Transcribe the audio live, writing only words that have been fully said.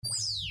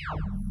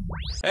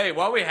Hey,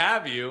 while we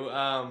have you,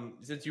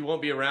 since you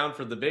won't be around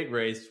for the big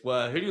race,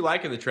 who do you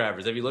like in the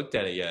Travers? Have you looked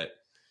at it yet?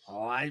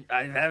 Oh, I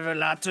have a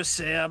lot to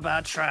say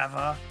about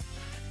Trevor.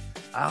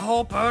 I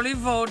hope early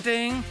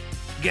voting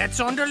gets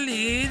on the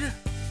lead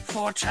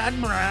for Chad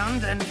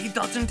Brown and he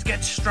doesn't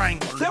get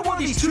strangled. There were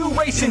these two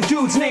racing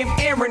dudes named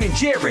Aaron and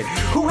Jared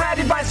who had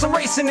advice some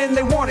racing and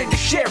they wanted to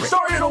share it.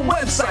 Started a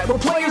website where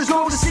players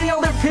go to see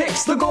all their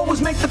picks. The goal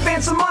was make the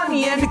fans some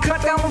money and to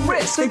cut down the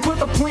risk. They put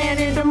the plan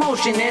into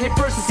motion and at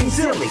first it seemed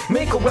silly.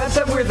 Make a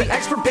website where the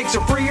expert picks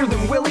are freer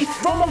than Willie.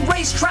 From a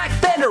racetrack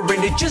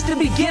veteran to just a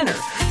beginner,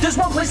 there's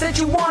one place that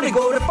you want to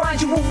go to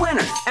find you a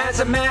winner. As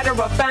a matter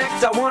of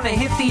fact, I want to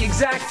hit the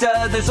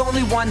exacta. There's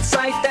only one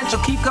site that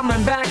you'll keep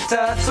coming back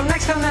to. So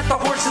next time that the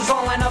horses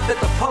all line up at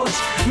the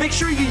post, make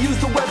sure you use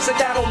the website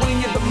that'll win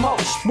you the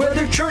most.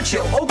 Whether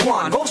Churchill,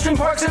 Oakland, Gulfstream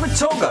Park,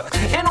 Saratoga,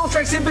 and all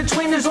tracks in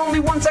between, there's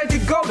only one site to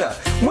go to.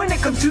 When it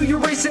comes to your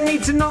racing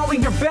needs and all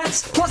of your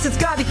bets, plus it's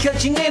got a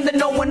catchy name that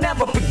no one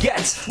ever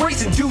forgets.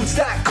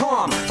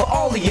 RacingDudes.com for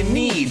all of your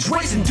needs.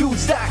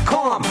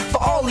 RacingDudes.com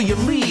for all of your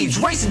leads.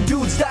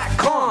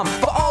 RacingDudes.com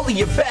for all of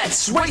your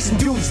bets.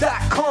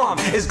 RacingDudes.com,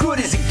 as good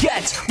as it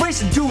gets.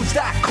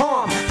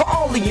 RacingDudes.com for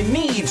all of your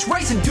needs.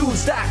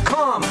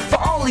 RacingDudes.com for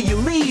all of your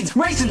leads.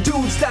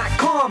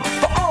 RacingDudes.com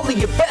for all of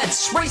your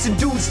bets.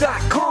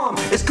 RacingDudes.com,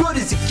 as good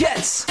as it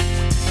gets.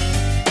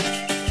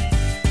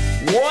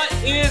 What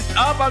is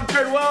up? I'm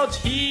Fred Welch.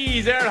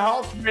 He's Aaron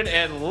Halterman.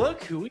 And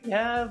look who we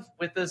have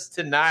with us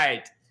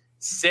tonight.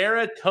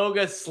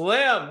 Saratoga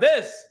Slim.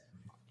 This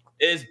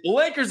is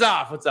Blinkers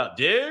Off. What's up,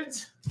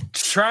 dudes?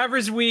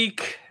 Travers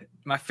week,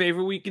 my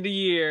favorite week of the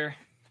year.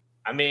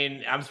 I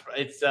mean,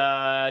 it's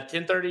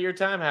 10:30 your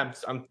time.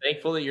 I'm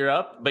thankful that you're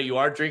up, but you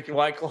are drinking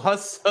White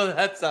Claws, so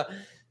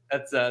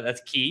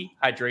that's key.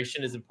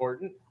 Hydration is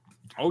important.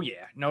 Oh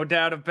yeah, no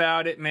doubt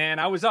about it, man.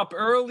 I was up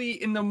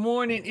early in the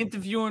morning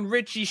interviewing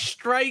Richie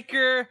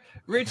Stryker.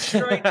 Rich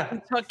Stryker,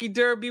 Kentucky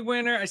Derby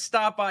winner. I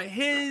stopped by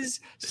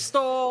his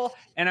stall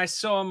and I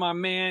saw my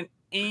man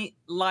Ain't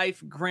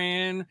Life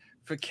Grand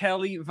for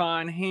Kelly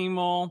Von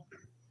Hemel.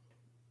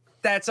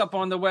 That's up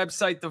on the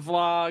website, the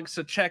vlog,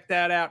 so check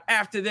that out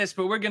after this.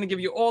 But we're going to give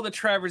you all the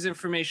Travers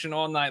information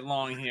all night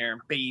long here,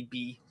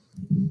 baby.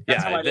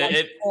 That's how I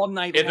like all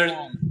night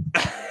long.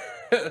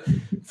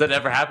 Does that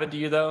ever happen to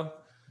you, though?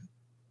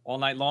 All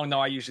night long? No,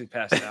 I usually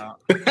pass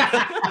out.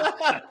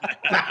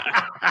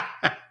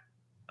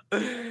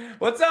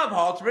 What's up,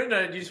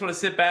 Halterman? Do you just want to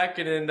sit back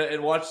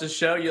and watch the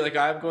show like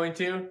I'm going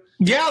to?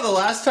 Yeah, the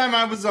last time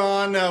I was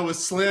on with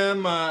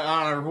Slim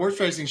on a horse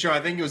racing show, I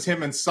think it was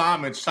him and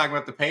Samich talking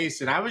about the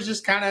pace, and I was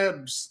just kind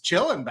of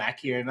chilling back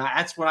here, and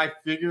that's what I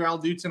figure I'll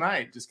do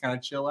tonight, just kind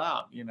of chill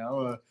out, you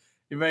know.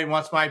 Anybody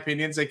wants my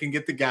opinions, they can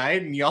get the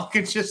guide, and y'all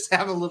can just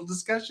have a little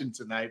discussion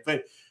tonight.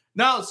 But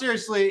no,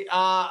 seriously,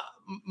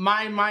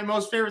 my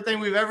most favorite thing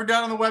we've ever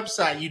done on the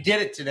website, you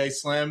did it today,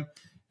 Slim,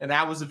 and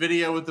that was a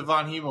video with the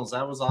Von Hemels.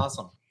 That was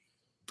awesome.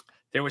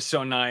 They were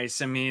so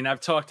nice. I mean,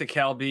 I've talked to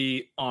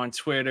Kelby on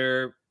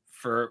Twitter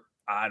for,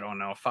 I don't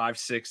know, 5,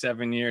 6,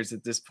 7 years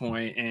at this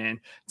point. And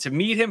to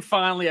meet him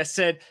finally, I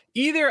said,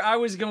 either I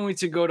was going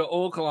to go to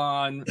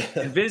Oakland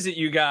and visit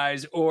you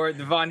guys, or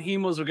the Von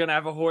Hemels were going to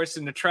have a horse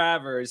in the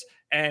Travers.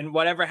 And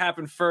whatever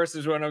happened first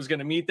is when I was going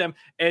to meet them.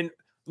 And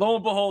lo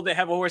and behold, they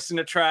have a horse in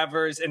the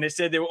Travers. And they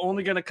said they were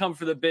only going to come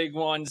for the big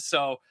ones.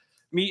 So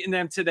meeting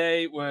them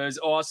today was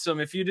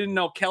awesome. If you didn't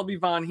know, Kelby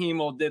Von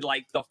Hemel did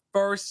like the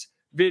first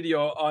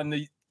video on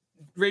the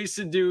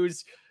Racing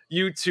Dudes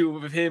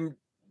YouTube of him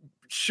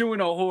shoeing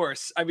a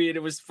horse. I mean,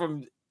 it was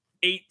from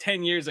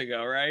 8-10 years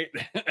ago, right?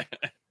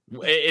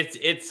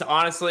 It's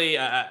honestly,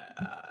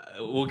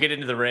 we'll get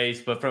into the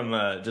race, but from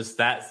just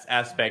that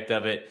aspect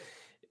of it,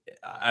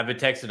 I've been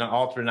texting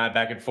Halterman and I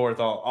back and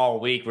forth all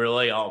week,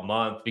 really all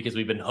month, because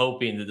we've been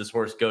hoping that this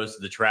horse goes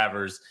to the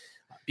Travers.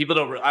 I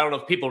don't know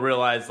if people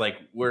realize, like,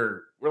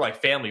 we're like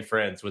family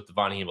friends with the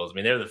Von Hemels. I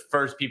mean, they're the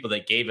first people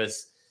that gave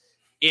us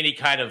any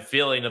kind of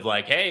feeling of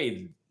like,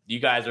 hey, you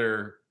guys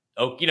are,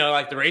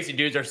 like the Racing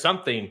Dudes or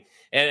something.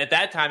 And at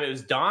that time it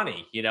was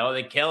Donnie, and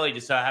then Kelly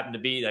just so happened to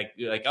be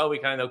like, oh, we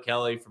kind of know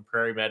Kelly from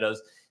Prairie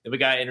Meadows. Then we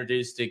got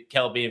introduced to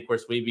Kelby, and of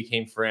course we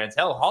became friends.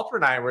 Hell, Halter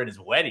and I were at his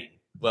wedding.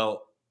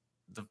 Well,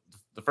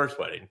 the first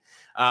wedding.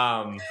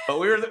 But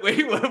we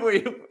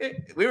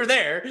were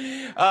there.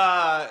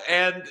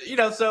 And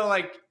so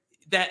like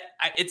that,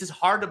 it's just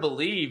hard to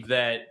believe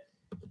that.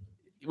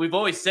 We've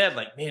always said,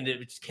 like, man,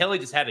 Kelly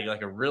just had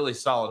a really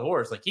solid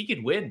horse. Like, he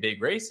could win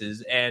big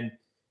races, and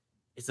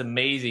it's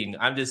amazing.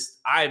 I'm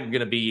going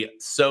to be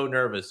so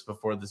nervous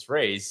before this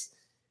race.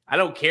 I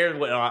don't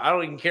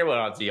even care what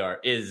odds he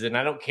is, and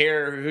I don't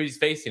care who he's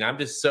facing. I'm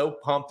just so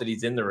pumped that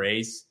he's in the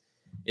race.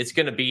 This is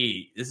going to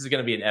be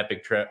an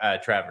epic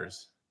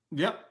Travers.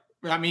 Yep.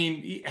 I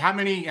mean, how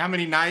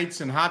many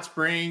nights in Hot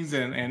Springs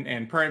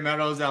and Prairie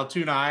Meadows,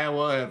 Altoona,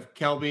 Iowa, have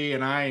Kelby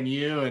and I and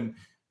you and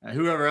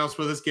whoever else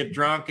with us get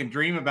drunk and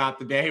dream about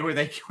the day when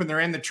they're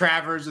in the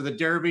Travers or the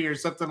Derby or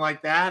something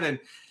like that. And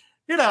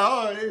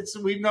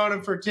we've known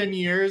him for 10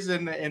 years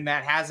and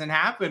that hasn't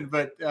happened,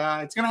 but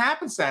it's going to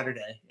happen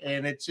Saturday.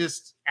 And it's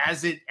just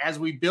as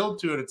we build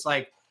to it, it's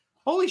like,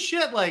 holy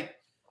shit. Like,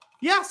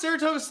 yeah,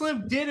 Saratoga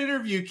Slim did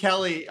interview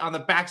Kelly on the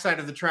backside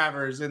of the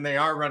Travers, and they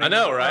are running. I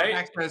know, right?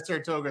 Backside of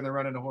Saratoga, and they're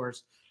running a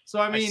horse. So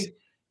I mean,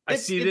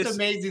 it's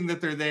amazing that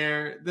they're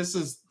there. This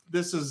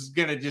is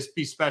gonna just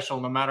be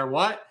special no matter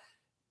what.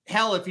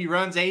 Hell, if he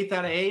runs 8th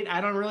out of 8,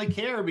 I don't really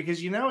care because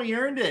he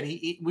earned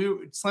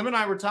it. Slim and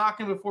I were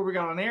talking before we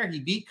got on air.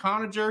 He beat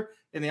Conager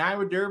in the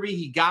Iowa Derby.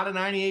 He got a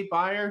 98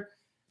 buyer.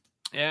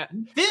 Yeah,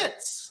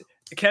 fits.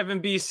 Kevin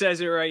B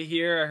says it right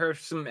here. I heard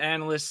some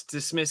analysts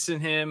dismissing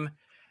him.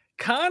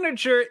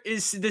 Conager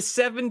is the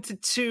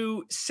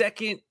 7-2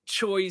 second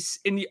choice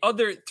in the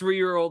other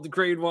 3-year-old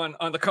grade 1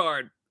 on the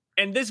card.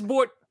 And this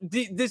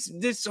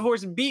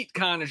horse beat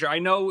Conager. I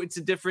know it's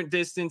a different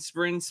distance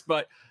sprints,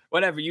 but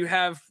whatever. You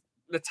have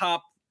the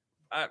top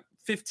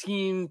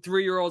 15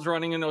 3-year-olds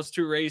running in those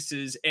 2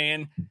 races.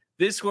 And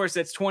this horse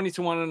that's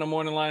 20-1 on the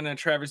morning line on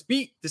Travers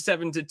beat the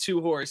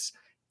 7-2 horse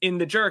in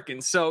the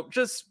Jerkin. So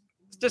just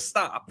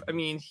stop. I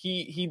mean,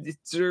 he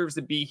deserves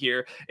to be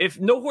here. If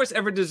no horse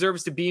ever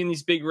deserves to be in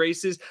these big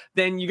races,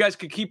 then you guys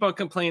could keep on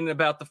complaining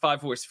about the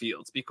 5-horse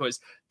fields because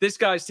this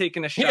guy's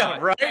taking a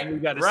shot.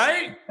 Yeah,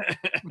 right.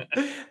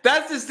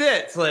 That's just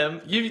it, Slim.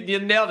 You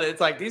nailed it.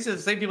 It's like these are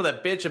the same people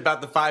that bitch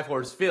about the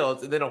 5-horse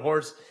fields, and then a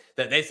horse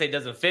that they say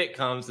doesn't fit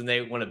comes and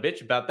they want to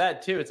bitch about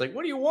that too. It's like,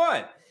 what do you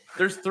want?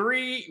 There's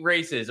 3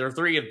 races or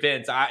 3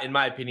 events, in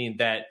my opinion,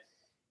 that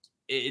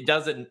it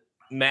doesn't.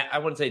 I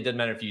wouldn't say it doesn't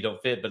matter if you don't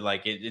fit, but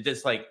like it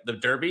just like the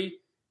Derby,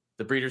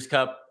 the Breeders'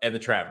 Cup, and the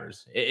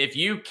Travers. If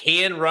you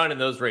can run in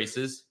those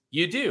races,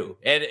 you do.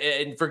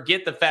 And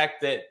forget the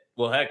fact that,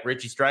 well, heck,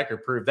 Richie Stryker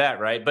proved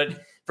that, right? But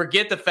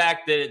forget the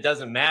fact that it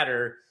doesn't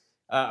matter,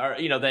 or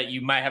that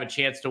you might have a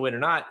chance to win or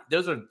not.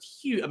 Those are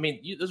huge. I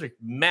mean, those are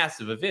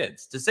massive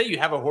events. To say you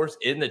have a horse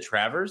in the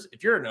Travers,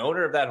 if you're an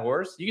owner of that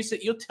horse,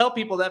 you'll tell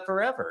people that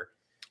forever.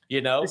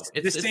 It's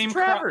the same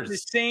Travers. The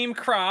same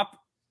crop.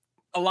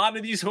 A lot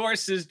of these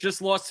horses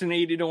just lost an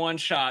 80-1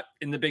 shot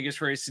in the biggest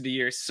race of the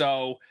year.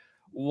 So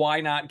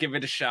why not give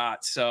it a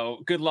shot? So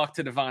good luck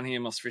to the Von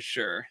Hamels for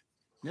sure.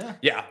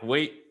 Yeah.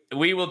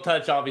 We will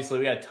touch, obviously.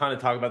 We got a ton to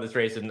talk about this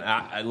race, and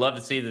I love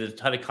to see that there's a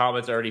ton of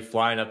comments already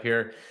flying up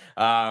here.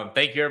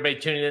 Thank you, everybody,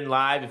 tuning in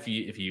live. If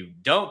you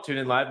don't tune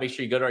in live, make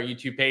sure you go to our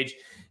YouTube page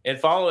and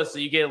follow us so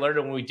you get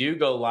alerted when we do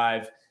go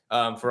live.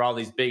 For all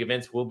these big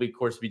events, we'll be, of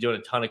course, doing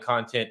a ton of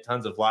content,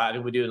 tons of live.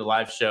 We'll be doing a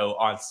live show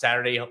on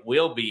Saturday.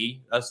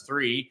 Us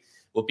 3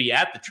 will be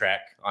at the track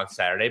on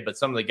Saturday, but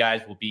some of the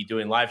guys will be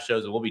doing live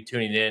shows and we'll be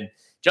tuning in,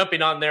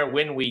 jumping on there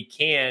when we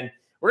can.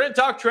 We're going to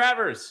talk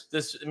Travers.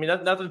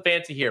 Nothing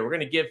fancy here. We're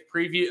going to do a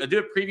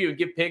preview and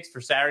give picks for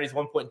Saturday's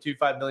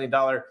 $1.25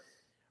 million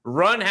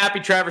Run Happy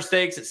Travers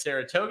Stakes at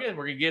Saratoga, and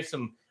we're going to give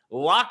some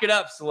lock it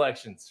up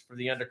selections for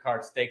the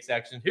undercard stakes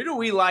action. Who do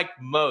we like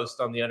most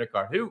on the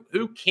undercard?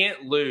 Who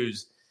can't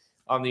lose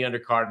on the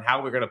undercard, and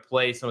how we're going to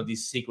play some of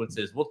these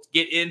sequences? We'll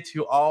get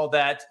into all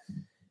that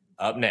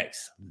up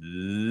next.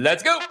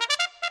 Let's go.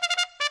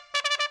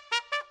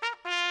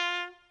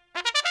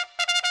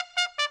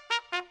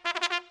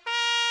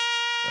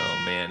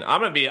 Oh man,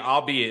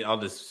 I'll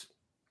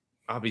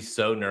be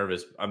so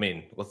nervous. I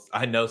mean,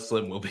 I know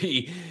Slim will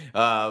be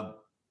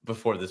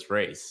before this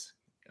race.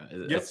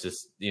 It's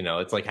just,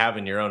 it's like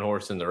having your own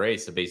horse in the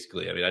race. So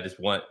basically, I mean, I just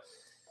want,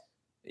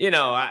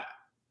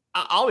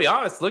 I'll be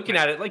honest, looking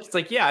at it,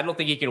 I don't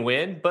think he can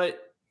win, but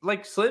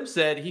like Slim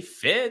said, he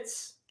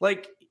fits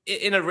like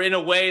in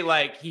a way,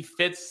 like he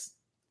fits.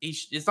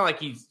 It's not like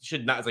he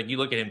should not. It's like you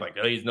look at him like,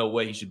 oh, there's no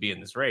way he should be in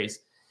this race.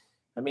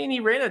 I mean, he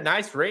ran a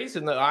nice race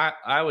in the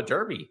Iowa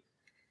Derby,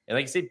 and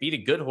like you say, beat a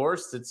good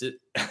horse. That's it,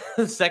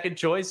 second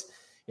choice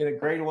in a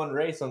grade 1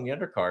 race on the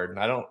undercard, and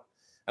I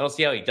don't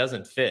see how he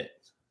doesn't fit.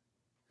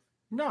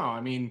 No,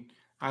 I mean,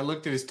 I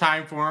looked at his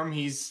time form.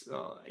 He's,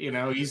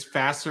 he's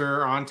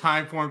faster on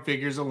time form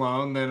figures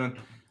alone than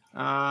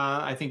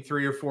I think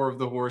 3 or 4 of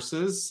the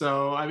horses.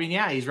 So, I mean,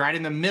 yeah, he's right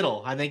in the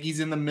middle. I think he's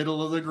in the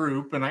middle of the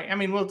group. And I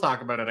mean, we'll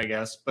talk about it, I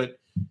guess. But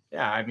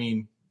yeah, I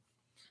mean,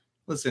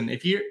 listen,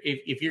 if you're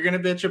going to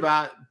bitch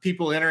about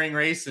people entering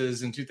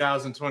races in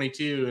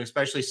 2022,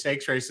 especially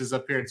stakes races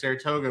up here at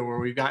Saratoga where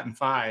we've gotten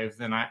 5,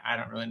 then I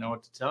don't really know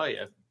what to tell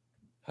you.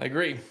 I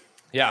agree.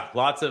 Yeah,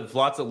 lots of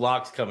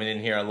locks coming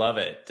in here. I love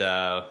it.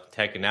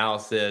 Tech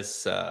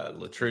Analysis,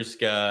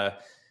 Latruska,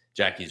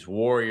 Jackie's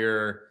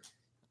Warrior,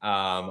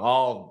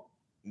 all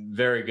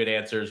very good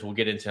answers. We'll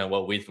get into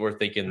what we're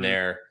thinking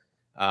there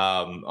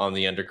on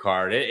the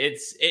undercard.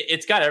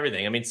 It's got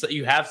everything. I mean, so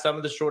you have some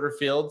of the shorter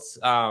fields,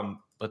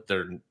 but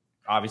they're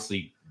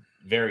obviously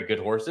very good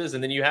horses,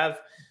 and then you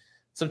have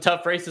some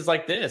tough races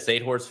like this,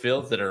 8-horse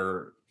fields that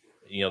are,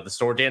 the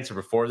Sword Dancer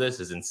before this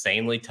is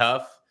insanely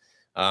tough.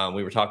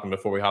 We were talking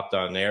before we hopped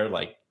on there,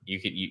 like you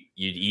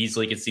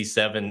easily could see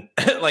 7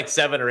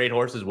 or 8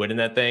 horses winning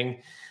that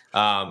thing.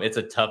 It's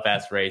a tough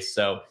ass race.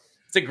 So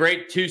it's a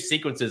great 2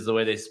 sequences, the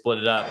way they split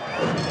it up.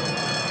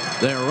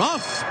 They're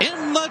off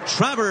in the the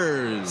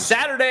Travers.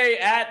 Saturday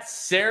at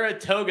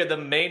Saratoga, the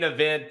main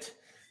event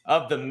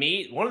of the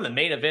meet, one of the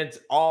main events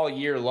all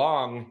year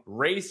long,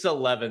 race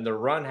 11, the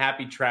Run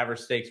Happy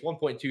Travers Stakes,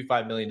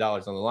 $1.25 million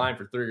on the line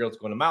for 3-year-olds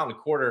going a mile and a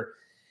quarter.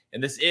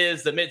 And this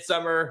is the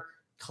Midsummer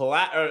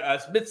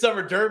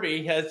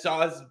Derby,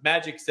 as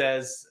Magic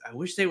says. I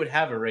wish they would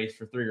have a race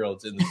for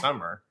 3-year-olds in the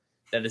summer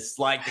that is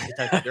like the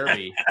Kentucky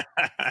Derby.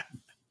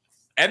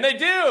 And they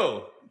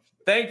do.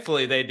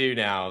 Thankfully, they do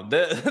now.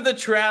 The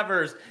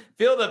Travers,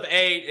 field of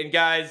 8. And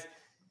guys,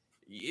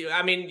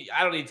 I mean,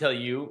 I don't need to tell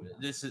you,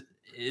 this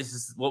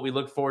is what we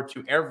look forward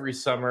to every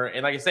summer.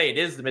 And like I say, it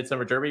is the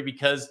Midsummer Derby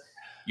because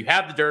you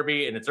have the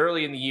Derby and it's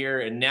early in the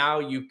year. And now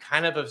you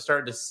kind of have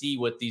started to see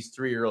what these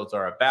 3-year-olds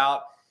are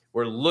about.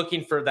 We're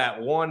looking for that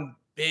one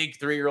big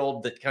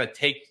 3-year-old that kind of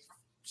take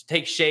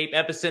shape.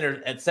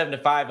 Epicenter at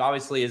 7-5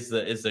 obviously is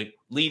the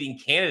leading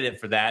candidate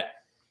for that.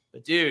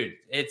 But dude,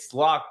 it's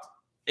locked.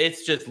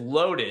 It's just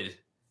loaded.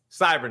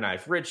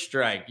 Cyberknife, Rich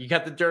Strike. You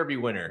got the Derby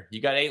winner.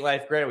 You got 8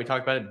 Life Granite. We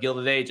talked about it.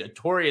 Gilded Age.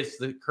 Artorias,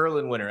 the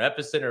Curlin winner.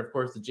 Epicenter, of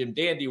course, the Jim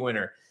Dandy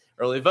winner.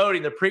 Early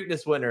Voting, the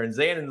Preakness winner. And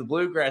Xanon, the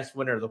Bluegrass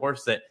winner. The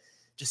horse that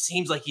just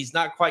seems like he's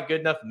not quite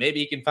good enough. Maybe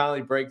he can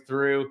finally break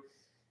through.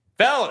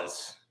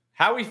 Fellas,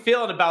 how are we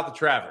feeling about the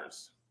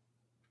Travers?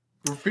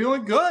 We're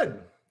feeling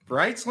good.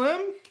 Right,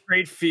 Slim?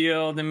 Great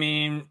field. I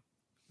mean,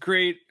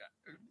 great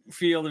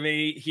field of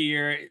 8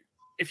 here.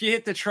 If you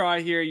hit the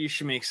try here, you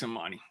should make some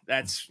money.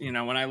 That's, when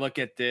I look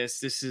at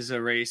this is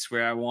a race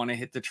where I want to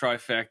hit the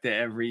trifecta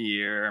every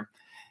year.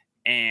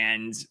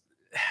 And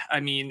I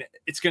mean,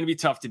 it's going to be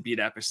tough to beat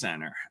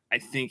Epicenter. I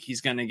think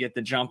he's going to get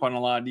the jump on a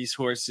lot of these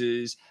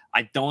horses.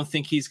 I don't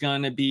think he's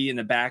going to be in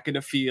the back of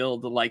the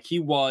field like he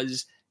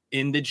was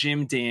in the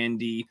Jim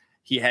Dandy.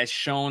 He has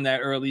shown that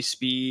early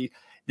speed.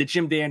 The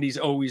Jim Dandy's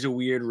always a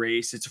weird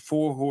race. It's a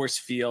 4-horse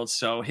field.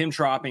 So him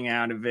dropping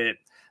out of it,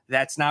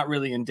 that's not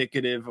really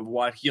indicative of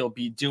what he'll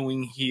be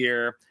doing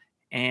here.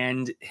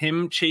 And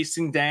him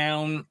chasing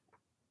down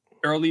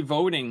Early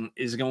Voting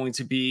is going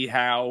to be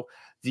how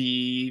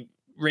the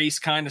race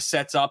kind of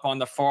sets up on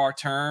the far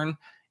turn.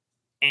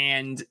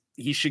 And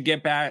he should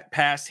get back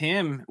past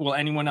him. Will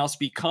anyone else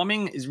be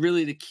coming is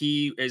really the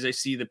key as I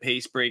see the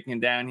pace breaking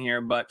down here.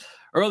 But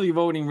Early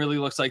Voting really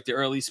looks like the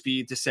early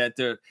speed to set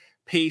the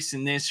pace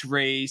in this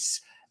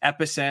race.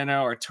 Epicenter,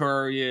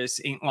 Artorias,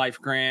 8 Life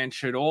Grand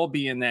should all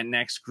be in that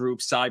next group.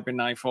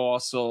 Cyberknife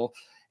also.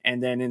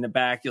 And then in the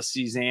back, you'll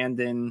see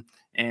Xandon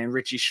and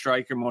Richie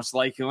Striker most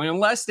likely.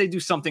 Unless they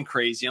do something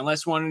crazy.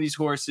 Unless one of these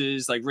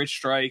horses, like Rich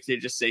Strike, they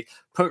just say,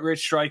 put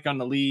Rich Strike on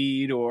the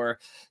lead or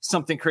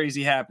something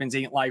crazy happens.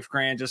 8 Life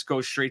Grand just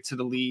goes straight to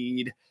the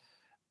lead.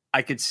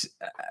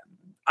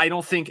 I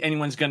don't think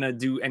anyone's going to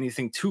do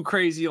anything too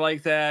crazy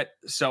like that.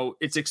 So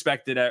it's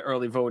expected that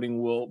Early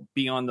Voting will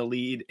be on the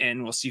lead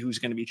and we'll see who's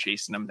going to be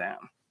chasing them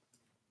down.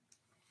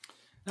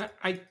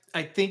 I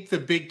think the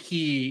big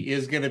key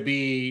is going to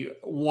be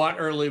what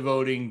Early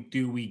Voting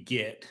do we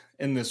get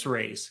in this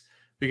race?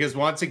 Because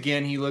once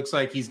again, he looks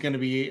like he's going to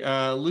be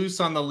loose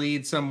on the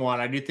lead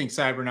somewhat. I do think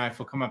Cyberknife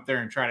will come up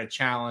there and try to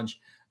challenge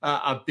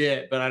a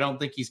bit, but I don't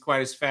think he's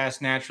quite as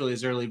fast naturally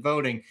as Early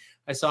Voting.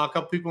 I saw a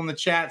couple people in the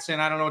chat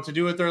saying, I don't know what to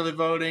do with Early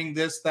Voting,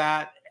 this,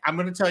 that. I'm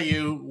going to tell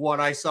you what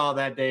I saw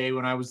that day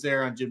when I was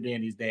there on Jim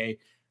Dandy's day.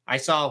 I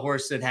saw a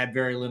horse that had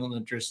very little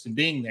interest in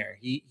being there.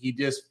 He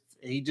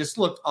just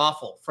looked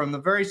awful from the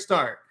very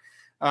start.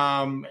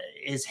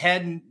 His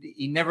head,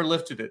 he never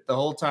lifted it the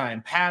whole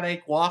time.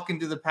 Paddock, walking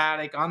to the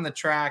paddock on the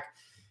track.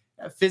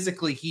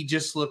 Physically, he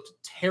just looked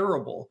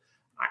terrible.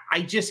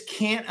 I just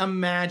can't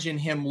imagine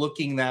him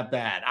looking that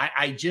bad.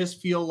 I just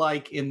feel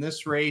like in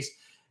this race,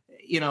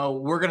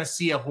 we're going to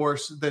see a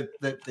horse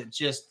that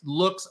just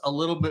looks a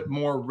little bit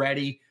more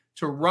ready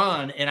to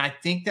run. And I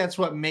think that's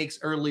what makes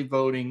Early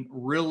Voting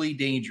really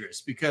dangerous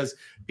because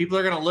people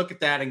are going to look at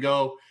that and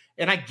go,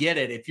 and I get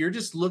it. If you're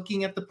just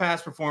looking at the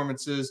past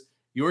performances,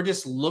 you're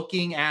just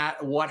looking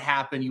at what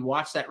happened. You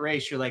watch that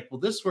race. You're like, well,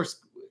 this horse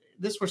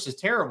is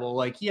terrible.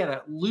 Like he had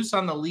a loose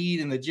on the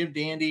lead in the Jim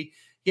Dandy.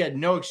 He had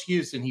no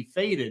excuse and he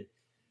faded.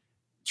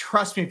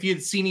 Trust me, if you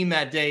had seen him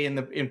that day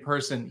in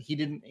person, he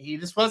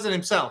just wasn't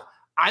himself.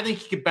 I think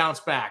he could bounce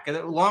back. And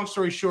long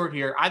story short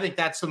here, I think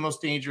that's the most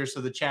dangerous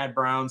of the Chad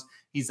Browns.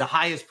 He's the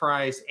highest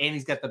price and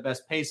he's got the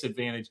best pace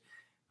advantage.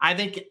 I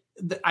think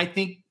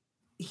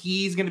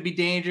he's going to be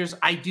dangerous.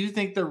 I do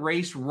think the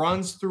race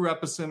runs through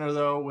Epicenter,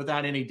 though,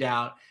 without any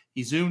doubt.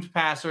 He zoomed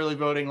past Early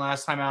Voting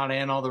last time out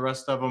and all the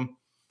rest of them.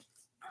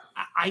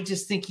 I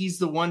just think he's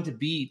the one to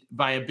beat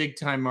by a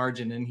big-time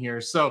margin in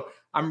here. So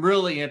I'm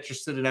really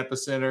interested in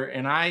Epicenter,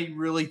 and I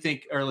really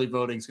think Early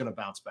Voting is going to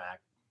bounce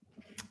back.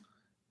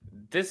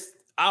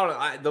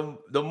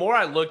 The more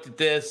I looked at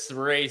this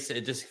race,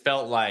 it just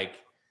felt like,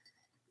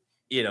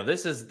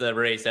 this is the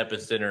race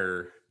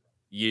Epicenter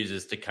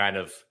uses to kind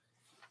of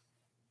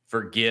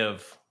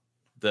forgive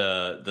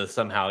the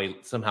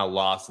somehow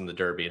loss in the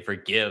Derby and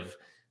forgive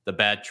the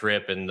bad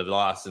trip and the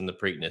loss in the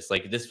Preakness.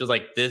 Like this feels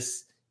like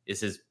this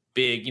is his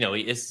big,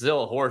 it's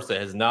still a horse that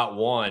has not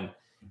won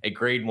a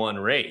grade 1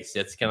 race.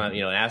 That's kind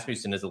of,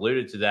 Asmussen has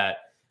alluded to that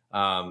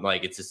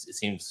Like it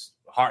seems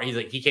hard. He's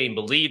like, he can't even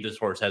believe this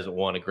horse hasn't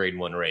won a grade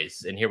 1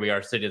 race. And here we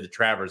are sitting at the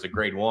Travers, a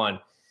grade 1.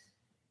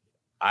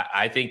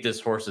 I think this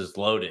horse is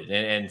loaded.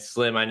 And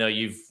Slim, I know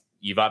you've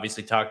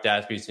obviously talked to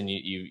Asmussen.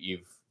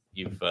 You've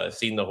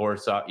seen the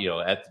horse, up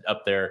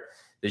there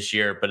this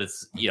year, but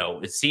it's,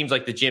 it seems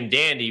like the Jim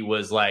Dandy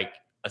was like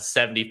a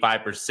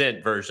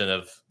 75% version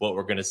of what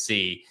we're going to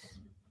see.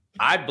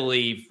 I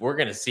believe we're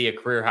going to see a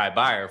career high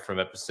buyer from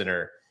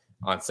Epicenter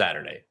on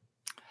Saturday.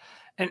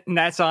 And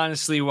that's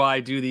honestly why I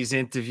do these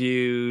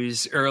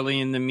interviews early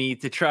in the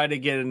meet, to try to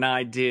get an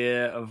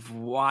idea of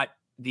what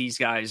these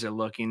guys are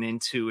looking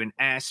into. And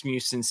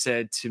Asmussen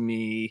said to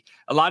me,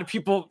 a lot of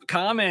people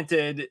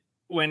commented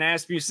when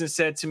Asmussen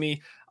said to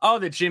me, oh,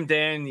 the Jim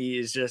Dandy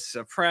is just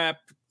a prep.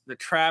 The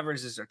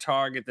Travers is our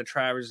target. The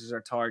Travers is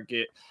our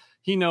target.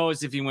 He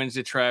knows if he wins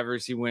the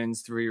Travers, he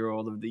wins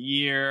 3-year-old of the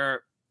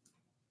year.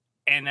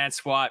 And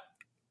that's what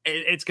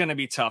it's going to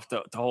be tough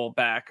to hold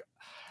back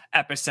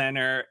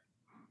Epicenter.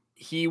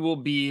 He will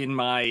be in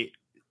my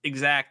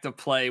exacta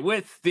play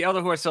with the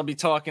other horse I'll be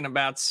talking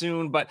about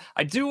soon. But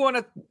I do want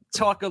to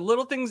talk a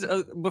little things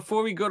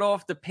before we go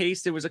off the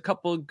pace. There was a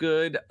couple of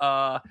good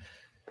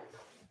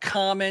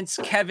comments.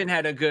 Kevin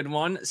had a good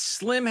one.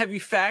 Slim, have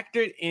you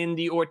factored in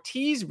the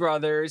Ortiz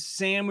brothers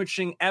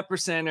sandwiching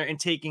Epicenter and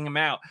taking him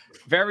out?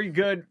 Very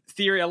good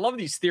theory. I love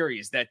these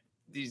theories that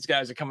these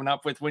guys are coming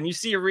up with. When you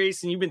see a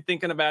race and you've been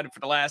thinking about it for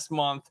the last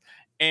month,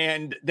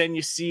 and then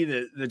you see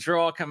the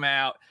draw come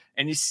out,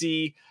 and you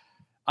see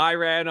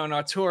Irad on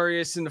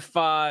Artorias in the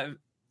 5,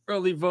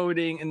 early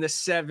voting in the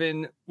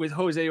 7 with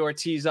Jose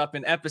Ortiz up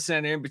in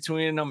Epicenter in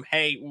between them.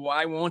 Hey,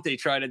 why won't they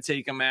try to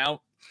take him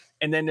out?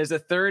 And then there's a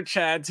third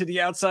Chad to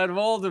the outside of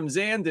all of them,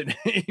 Zandon.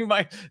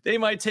 They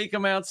might take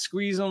him out,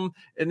 squeeze him,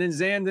 and then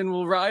Zandon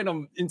will ride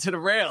him into the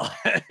rail.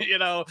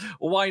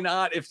 Why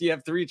not? If you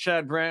have 3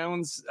 Chad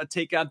Browns,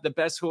 take out the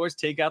best horse,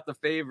 take out the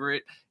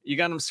favorite. You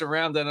got them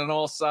surrounded on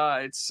all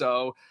sides.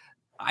 So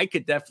I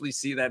could definitely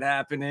see that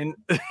happening.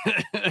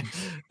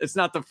 It's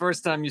not the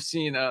first time you've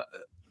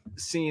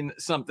seen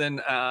something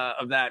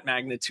of that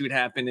magnitude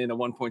happen in a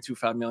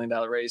 $1.25 million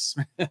race.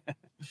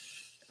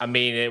 I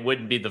mean, it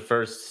wouldn't be the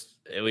first.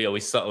 We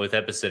always saw it with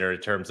Epicenter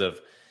in terms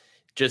of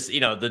just,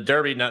 the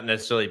Derby, not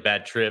necessarily a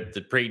bad trip. The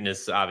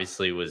Preakness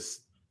obviously was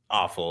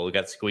awful. It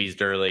got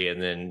squeezed early,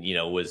 and then,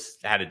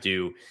 had to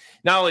do,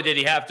 not only did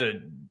he have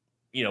to,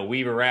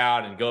 weave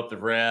around and go up the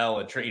rail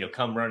and,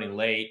 come running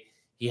late,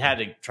 he had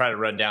to try to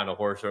run down a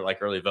horse like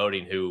early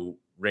voting who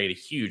ran a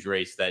huge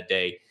race that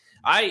day.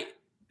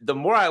 The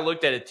more I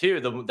looked at it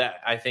too,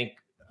 I think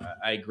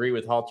I agree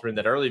with Halterman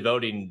that early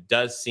voting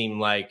does seem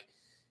like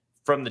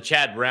from the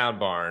Chad Brown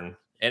barn.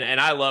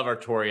 And I love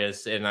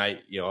Artorias, and I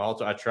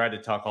tried to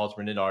talk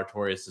Halterman into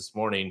Artorias this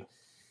morning,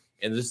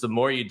 and just the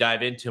more you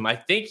dive into him, I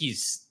think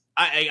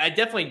I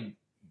definitely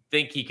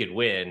think he could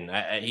win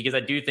because I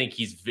do think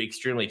he's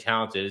extremely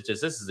talented. It's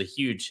just, this is a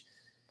huge,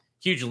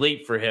 huge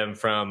leap for him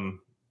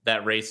from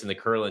that race in the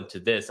Curlin to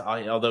this.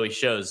 Although he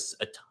shows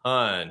a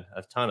ton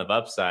of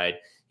upside,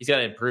 he's got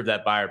to improve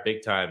that buyer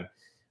big time.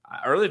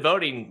 Early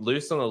voting,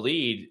 loose on the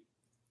lead.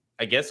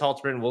 I guess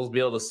Halterman will be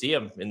able to see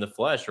him in the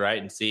flesh,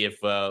 right? And see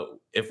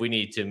if we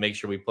need to make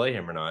sure we play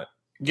him or not.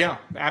 Yeah,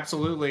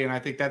 absolutely. And I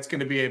think that's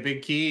going to be a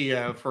big key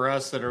for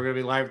us that are going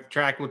to be live at the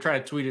track. We'll try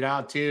to tweet it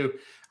out too.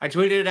 I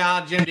tweeted it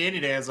out Jim Dandy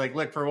today. I was like,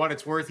 look, for what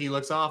it's worth, he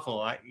looks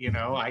awful. I'm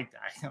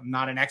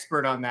not an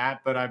expert on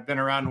that, but I've been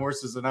around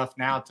horses enough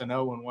now to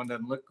know when one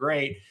doesn't look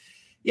great.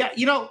 Yeah,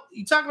 you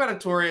talk about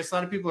Artorias. A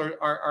lot of people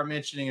are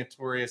mentioning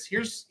Artorias.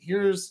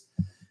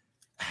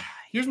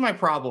 Here's my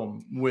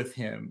problem with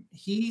him.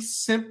 He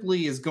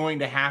simply is going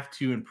to have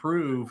to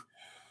improve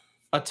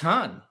a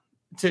ton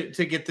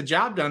to get the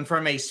job done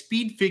from a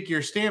speed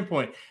figure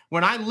standpoint.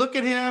 When I look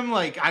at him,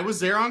 like I was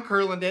there on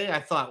Curlin Day,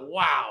 I thought,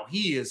 wow,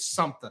 he is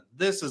something.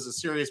 This is a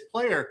serious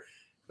player.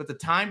 But the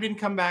time didn't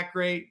come back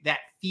great.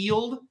 That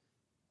field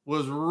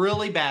was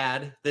really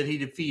bad that he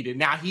defeated.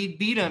 Now, he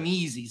beat him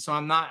easy, so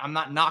I'm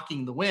not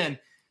knocking the win.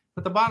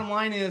 But the bottom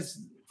line is,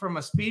 from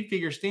a speed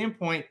figure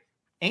standpoint,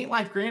 Ain't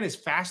Life Grand is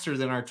faster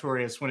than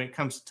Artorias when it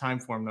comes to time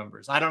form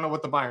numbers. I don't know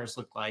what the buyers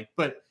look like,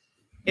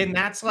 and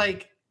that's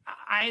like,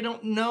 I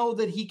don't know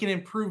that he can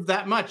improve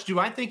that much. Do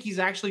I think he's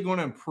actually going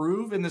to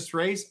improve in this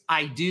race?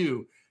 I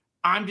do.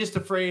 I'm just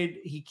afraid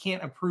he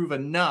can't improve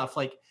enough.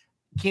 Like,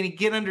 can he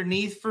get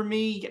underneath for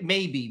me?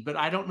 Maybe, but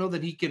I don't know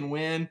that he can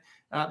win.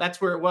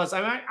 That's where it was.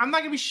 I'm not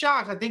going to be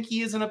shocked. I think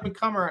he is an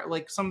up-and-comer.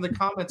 Like some of the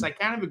comments, I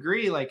kind of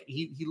agree. Like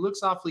he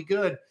looks awfully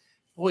good.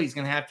 Boy, he's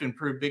going to have to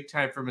improve big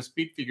time from a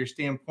speed figure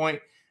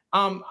standpoint.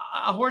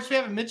 A horse we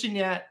haven't mentioned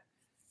yet.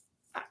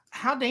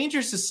 How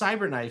dangerous is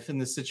Cyberknife in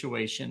this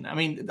situation? I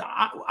mean,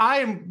 I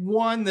am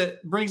one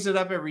that brings it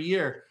up every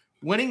year.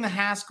 Winning the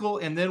Haskell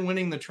and then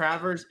winning the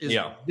Travers is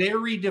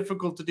very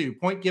difficult to do.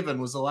 Point Given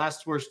was the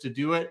last horse to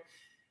do it.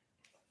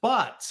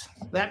 But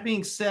that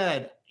being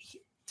said,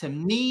 to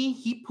me,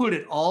 he put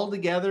it all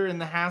together in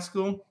the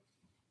Haskell.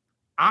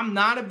 I'm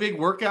not a big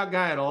workout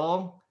guy at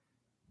all.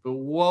 But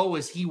whoa,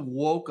 as he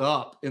woke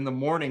up in the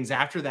mornings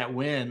after that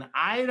win,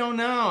 I don't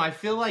know. I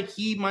feel like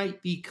he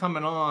might be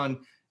coming on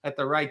at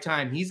the right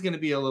time. He's going to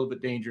be a little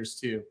bit dangerous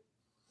too.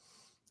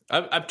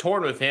 I'm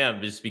torn with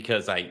him just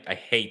because I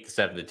hate the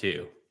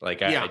 7-2.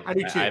 Like I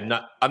do too.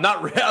 I'm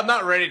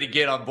not ready to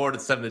get on board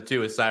with 7-2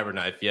 with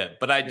Cyberknife yet.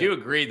 But I do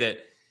agree that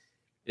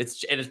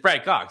it's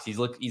Brad Cox. He's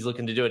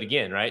looking to do it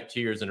again, right? 2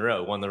 years in a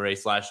row. Won the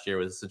race last year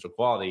with Essential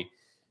Quality.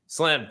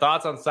 Slim,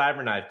 thoughts on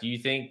Cyberknife? Do you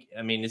think?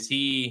 I mean, is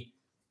he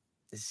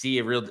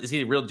a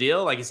real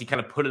deal? Like, is he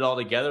kind of put it all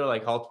together,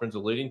 like Halterman's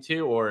alluding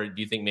to, or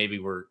do you think maybe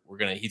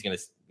he's gonna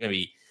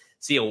maybe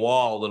see a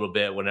wall a little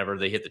bit whenever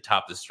they hit the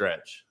top of the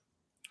stretch?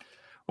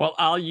 Well,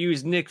 I'll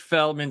use Nick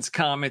Feldman's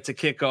comment to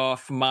kick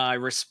off my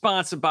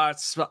response about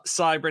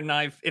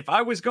Cyberknife. If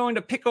I was going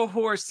to pick a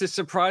horse to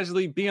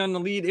surprisingly be on the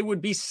lead, it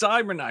would be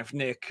Cyberknife,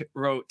 Nick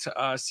wrote to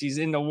us. He's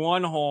in the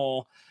one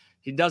hole.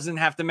 He doesn't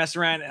have to mess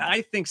around. And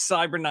I think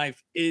Cyberknife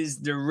is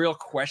the real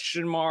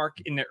question mark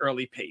in the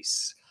early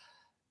pace.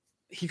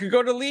 He could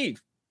go to lead.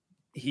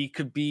 He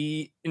could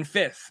be in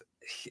fifth.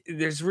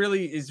 It's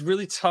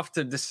really tough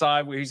to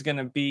decide where he's going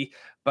to be,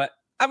 but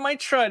I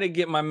might try to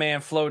get my man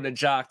Flo the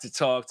Jock to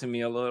talk to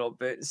me a little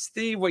bit,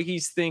 see what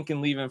he's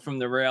thinking leaving from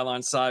the rail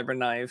on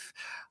Cyberknife.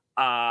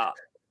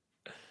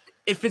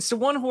 If it's the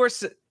one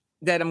horse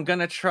that I'm going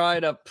to try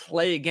to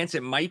play against,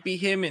 it might be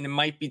him, and it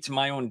might be to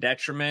my own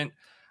detriment.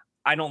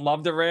 I don't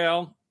love the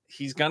rail.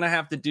 He's going to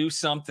have to do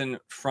something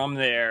from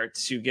there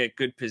to get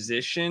good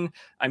position.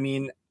 I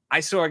mean, I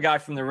saw a guy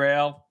from the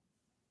rail.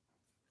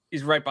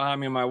 He's right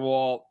behind me on my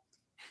wall.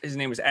 His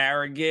name was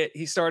Arrogant.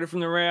 He started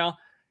from the rail.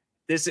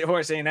 This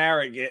horse ain't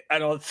arrogant, I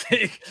don't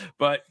think,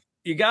 but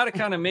you got to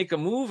kind of make a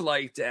move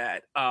like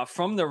that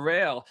from the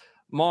rail.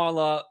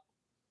 Marla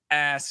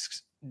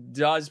asks,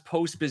 does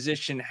post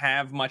position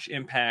have much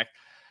impact?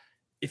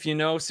 If you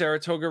know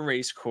Saratoga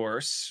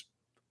Racecourse,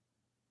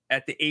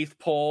 at the 8th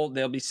pole,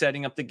 they'll be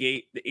setting up the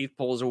gate. The 8th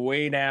pole is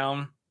way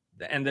down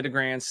the end of the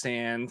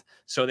grandstand.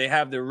 So they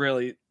have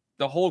the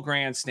whole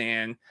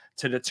grandstand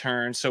to the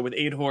turn. So with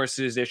 8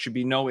 horses, there should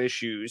be no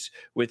issues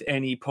with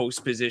any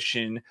post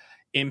position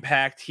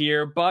impact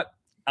here. But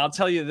I'll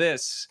tell you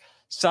this,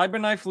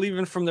 Cyberknife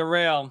leaving from the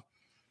rail,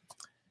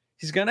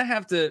 he's going to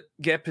have to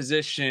get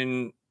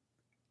position.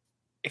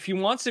 If he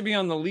wants to be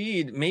on the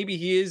lead, maybe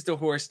he is the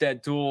horse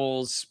that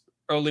duels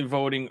early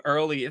voting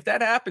early. If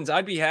that happens,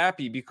 I'd be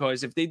happy,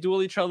 because if they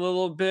duel each other a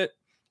little bit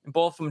and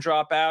both of them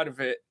drop out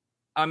of it,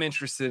 I'm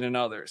interested in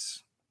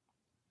others.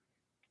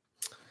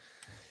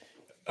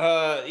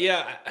 I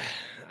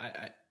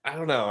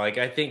don't know. Like,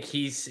 I think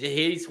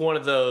he's one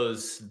of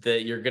those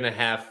that you're gonna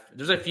have.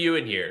 There's a few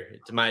in here,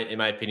 in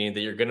my opinion,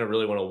 that you're gonna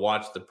really want to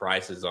watch the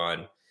prices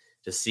on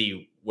to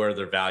see where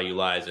their value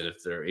lies, and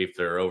if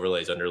they're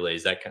overlays,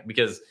 underlays,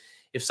 because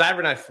if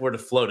Cyberknife were to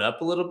float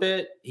up a little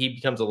bit, he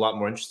becomes a lot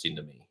more interesting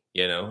to me.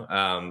 You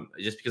know,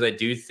 just because I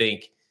do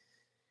think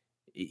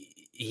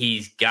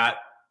he's got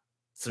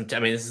some. I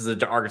mean, this is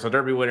the Arkansas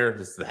Derby winner.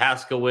 This is the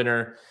Haskell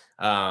winner.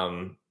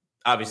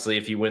 Obviously,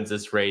 if he wins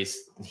this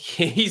race,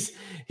 he's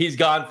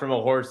gone from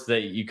a horse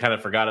that you kind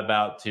of forgot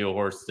about to a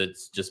horse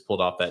that's just pulled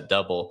off that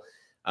double.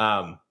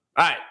 All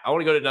right, I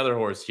want to go to another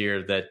horse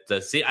here that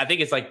I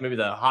think it's like maybe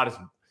the hottest.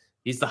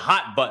 He's the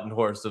hot button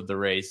horse of the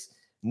race,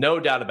 no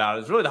doubt about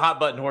it. It's really the hot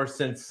button horse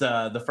since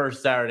the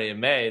first Saturday in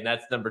May, and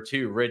that's number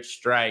 2, Rich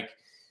Strike.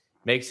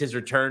 Makes his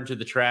return to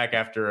the track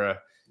after a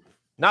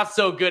not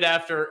so good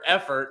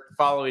effort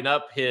following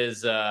up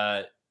his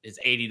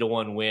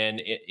 80-1 win.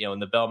 In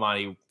the Belmont,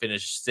 he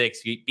finished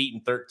 6th,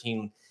 beaten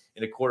 13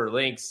 1/4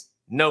 lengths.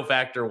 No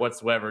factor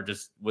whatsoever.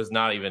 Just was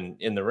not even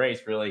in the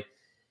race, really.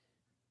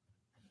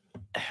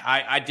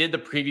 I did the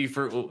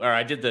preview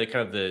I did the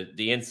kind of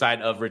the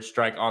inside of Rich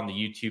Strike on the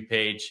YouTube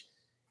page.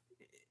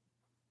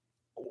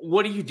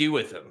 What do you do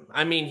with him?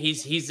 I mean,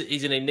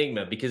 he's an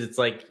enigma, because it's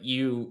like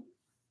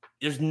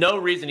there's no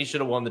reason he should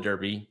have won the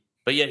Derby,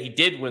 but yet he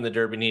did win the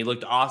Derby, and he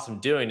looked awesome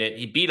doing it.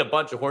 He beat a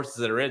bunch of horses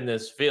that are in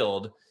this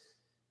field.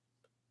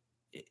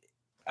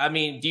 I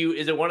mean,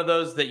 is it one of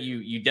those that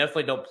you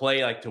definitely don't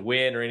play like to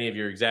win or any of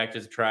your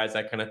exactas, tries,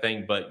 that kind of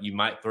thing, but you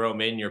might throw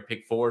him in your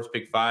pick 4s,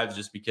 pick 5s,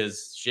 just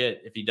because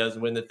if he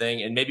doesn't win the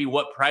thing, and maybe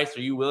what price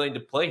are you willing to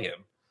play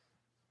him?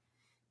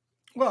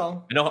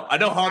 Well, I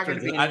know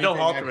Halterman's 1,000. I know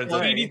Halterman's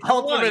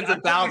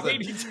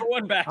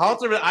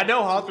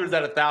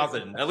at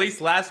 1,000. At least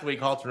last week,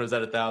 Halterman was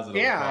at 1,000.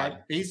 Yeah,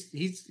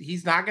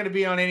 he's not going to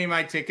be on any of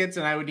my tickets,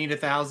 and I would need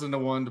 1,000 to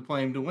 1 to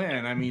play him to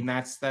win. I mean,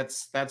 that's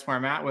where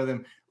I'm at with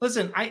him.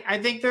 Listen, I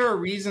think there are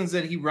reasons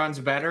that he runs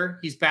better.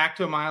 He's back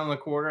to 1.25 miles.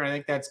 I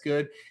think that's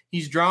good.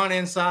 He's drawn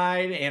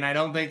inside, and I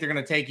don't think they're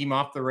going to take him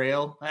off the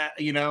rail,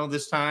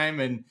 this time.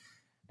 And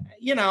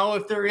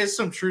if there is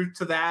some truth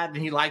to that and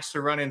he likes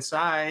to run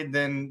inside,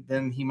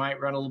 then he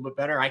might run a little bit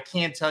better. I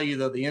can tell you,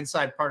 though, the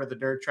inside part of the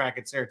dirt track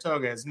at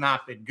Saratoga has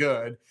not been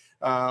good.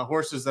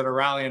 Horses that are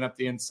rallying up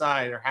the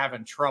inside are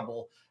having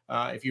trouble.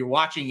 If you're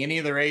watching any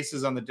of the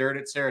races on the dirt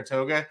at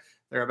Saratoga,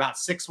 they're about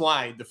 6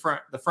 wide. The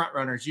front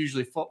runners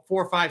usually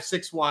 4, 5,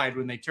 6 wide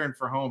when they turn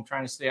for home,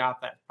 trying to stay out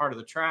that part of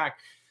the track.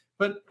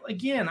 But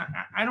again,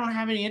 I don't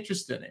have any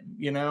interest in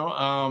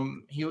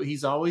him.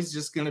 He's always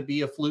just going to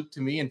be a fluke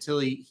to me until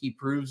he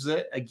proves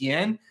it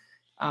again.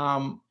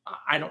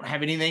 I don't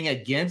have anything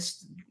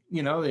against,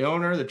 the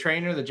owner, the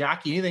trainer, the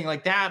jockey, anything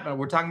like that. But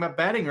we're talking about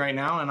betting right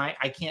now, and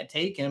I can't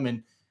take him,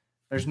 and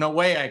there's no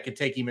way I could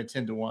take him at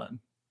 10-1.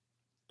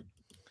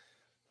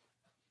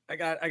 I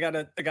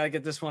gotta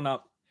get this one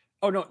up.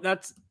 Oh no,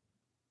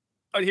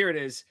 here it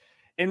is.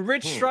 And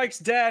Rich Strike's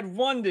dad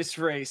won this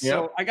race. Yep.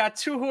 So I got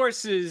 2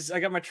 horses. I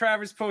got my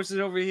Travers posted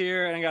over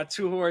here, and I got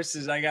 2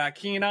 horses. I got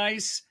Keen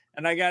Ice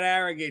and I got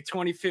Arrogate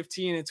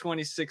 2015 and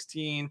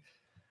 2016.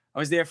 I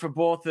was there for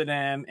both of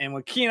them. And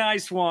when Keen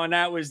Ice won,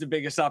 that was the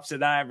biggest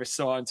upset I ever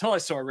saw until I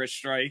saw Rich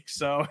Strike.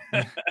 So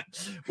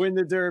win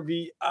the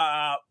Derby.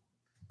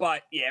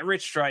 But yeah,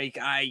 Rich Strike,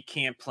 I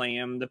can't play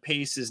him. The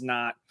pace is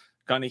not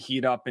going to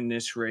heat up in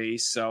this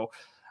race. So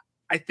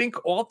I think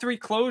all 3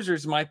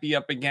 closers might be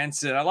up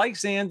against it. I like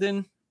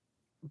Zandon,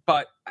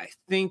 but I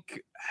think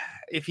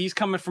if he's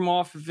coming from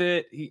off of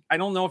it, I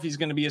don't know if he's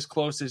going to be as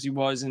close as he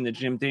was in the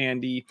Jim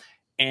Dandy.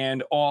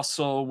 And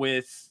also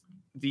with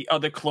the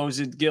other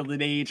closers,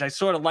 Gilded Age, I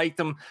sort of liked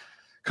them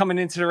coming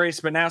into the race,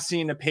 but now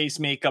seeing the pace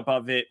makeup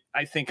of it,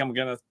 I think I'm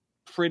going to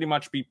pretty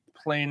much be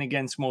playing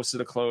against most of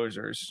the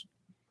closers.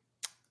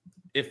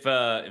 If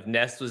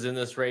Nest was in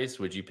this race,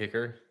 would you pick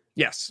her?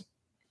 Yes.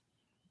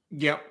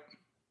 Yep.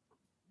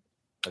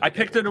 I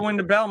picked her to win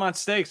the Belmont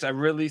Stakes. I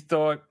really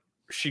thought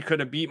she could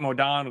have beat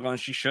Modonald, and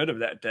she should have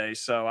that day.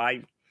 So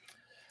I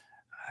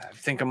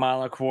think a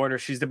 1.25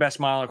 miles. She's the best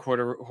 1.25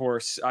 miles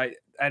horse.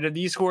 Out of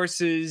these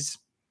horses,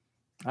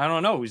 I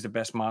don't know who's the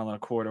best 1.25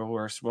 miles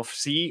horse. We'll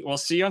see. We'll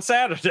see on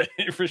Saturday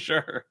for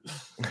sure.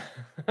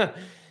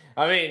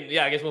 I mean,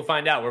 yeah, I guess we'll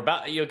find out. We're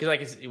about, because I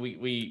guess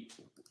we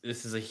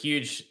this is a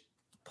huge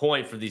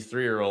point for these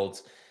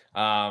 3-year-olds.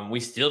 We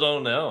still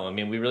don't know. I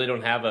mean, we really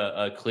don't have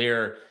a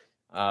clear,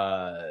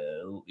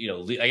 I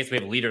guess we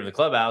have a leader in the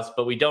clubhouse,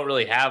 but we don't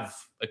really have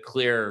a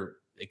clear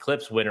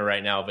Eclipse winner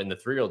right now in the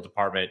 3-year-old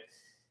department.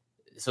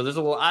 So there's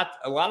a lot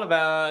of,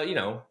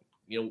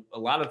 a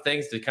lot of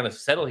things to kind of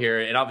settle here.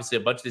 And obviously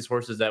a bunch of these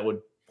horses that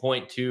would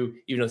point to,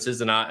 even though this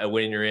is not a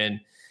win you're in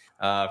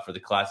for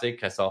the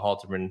Classic. I saw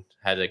Halterman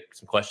had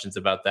some questions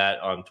about that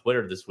on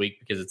Twitter this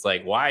week, because it's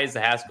like, why is the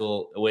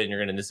Haskell a win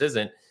you're in and this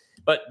isn't?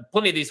 But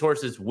plenty of these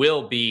horses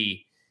will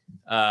be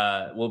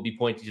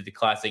pointing to the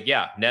Classic.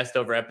 Yeah, Nest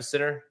over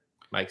Epicenter.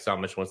 Mike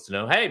Somish wants to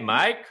know. Hey,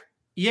 Mike.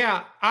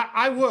 Yeah,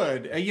 I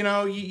would.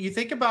 You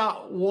think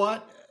about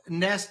what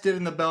Nest did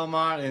in the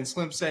Belmont, and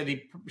Slim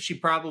said she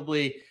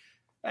probably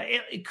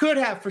it could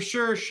have, for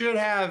sure, should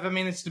have. I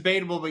mean, it's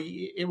debatable, but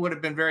it would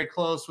have been very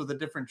close with a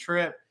different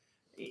trip.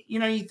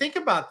 You think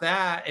about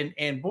that,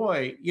 and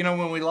boy,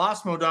 when we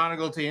lost Mo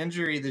Donegal to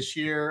injury this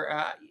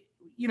year,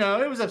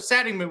 it was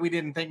upsetting, but we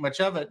didn't think much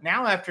of it.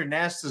 Now, after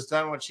Nest has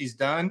done what she's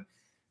done,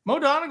 Mo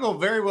Donegal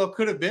very well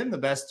could have been the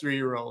best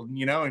 3-year-old,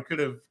 and could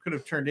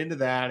have turned into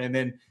that, and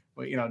then,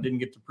 didn't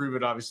get to prove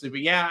it, obviously. But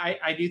yeah,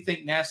 I do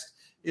think Nest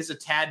is a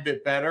tad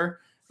bit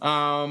better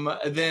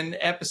than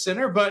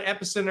Epicenter, but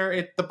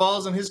Epicenter, the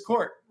ball's in his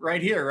court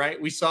right here, right?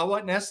 We saw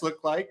what Nest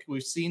looked like.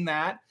 We've seen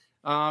that.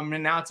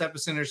 And now it's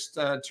Epicenter's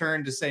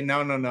turn to say,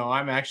 no,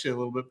 I'm actually a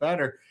little bit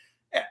better.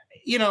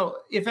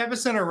 If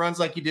Epicenter runs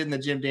like he did in the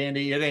Jim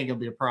Dandy, it ain't going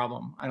to be a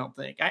problem, I don't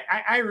think.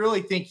 I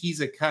really think he's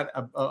a cut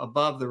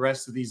above the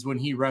rest of these when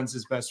he runs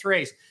his best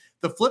race.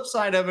 The flip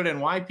side of it, and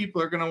why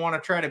people are going to want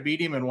to try to beat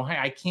him, and why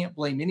I can't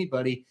blame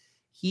anybody,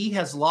 he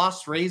has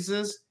lost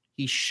races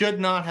he should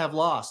not have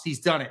lost. He's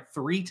done it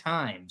 3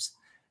 times.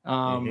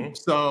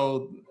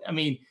 So, I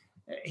mean,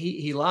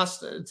 he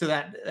lost to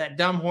that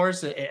dumb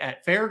horse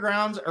at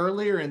Fairgrounds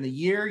earlier in the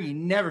year. You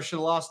never should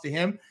have lost to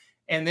him.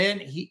 And then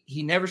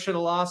he never should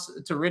have lost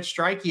to Rich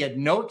Strike. He had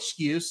no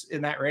excuse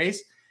in that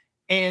race.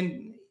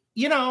 And,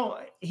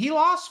 he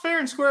lost fair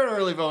and square to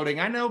early voting.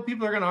 I know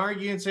people are going to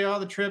argue and say,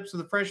 the trips of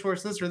the fresh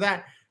horse, this or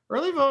that.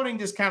 Early voting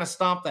just kind of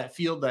stomped that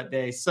field that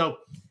day. So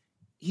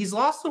he's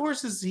lost the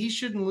horses he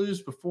shouldn't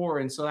lose before.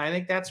 And so I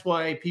think that's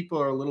why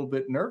people are a little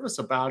bit nervous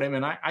about him.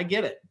 And I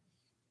get it.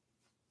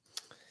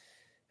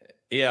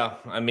 Yeah,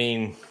 I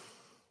mean,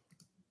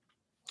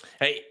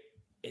 hey,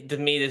 to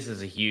me, this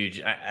is a huge.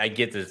 I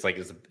get this.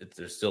 Like,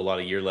 there's still a lot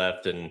of year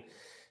left, and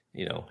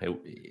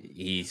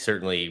he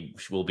certainly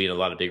will be in a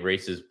lot of big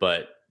races.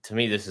 But to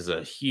me, this is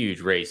a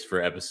huge race for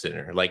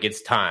Epicenter. Like,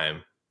 it's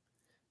time,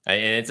 and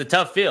it's a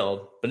tough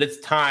field, but it's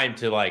time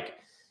to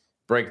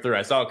break through.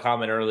 I saw a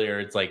comment earlier.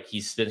 It's like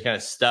he's been kind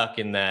of stuck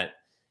in that.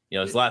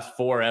 His last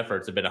 4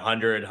 efforts have been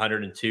 100,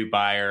 102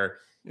 buyer.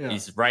 Yeah.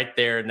 He's right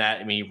there in that.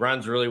 I mean, he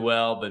runs really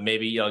well, but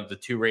maybe the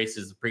 2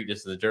 races, the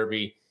Preakness and the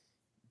Derby,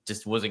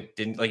 just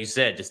didn't like you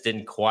said, just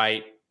didn't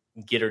quite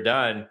get her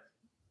done.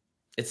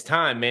 It's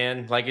time,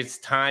 man. It's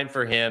time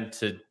for him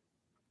to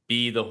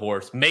be the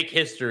horse, make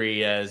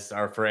history, as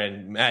our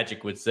friend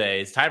Magic would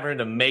say. It's time for him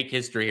to make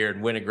history here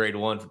and win a Grade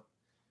 1.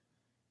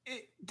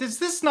 Does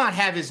this not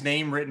have his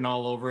name written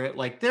all over it?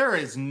 There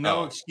is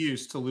no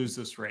excuse to lose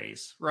this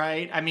race,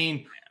 right? I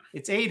mean,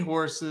 it's 8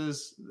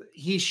 horses.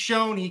 He's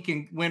shown he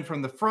can win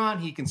from the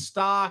front. He can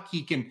stalk.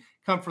 He can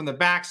come from the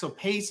back, so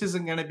pace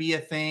isn't going to be a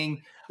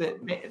thing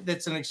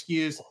that's an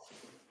excuse.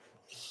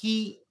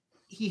 He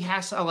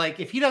has to, like,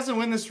 if he doesn't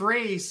win this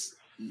race,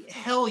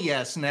 hell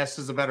yes, Ness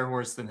is a better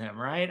horse than him,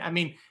 right? I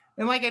mean,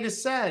 and like I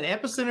just said,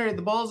 Epicenter,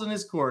 the ball's in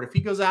his court. If he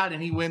goes out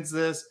and he wins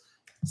this,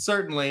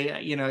 certainly,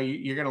 you know,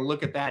 you're going to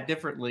look at that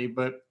differently.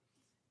 But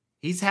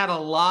he's had a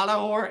lot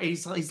of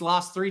he's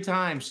lost 3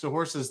 times to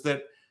horses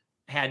that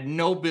had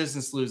no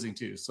business losing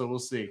to. So we'll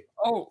see.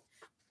 Oh,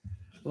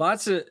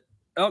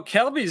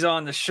 Kelby's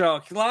on the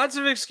show. Lots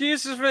of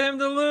excuses for him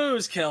to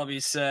lose,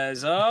 Kelby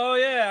says. Oh,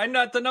 yeah, I'm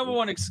not the number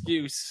one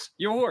excuse.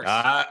 Your horse.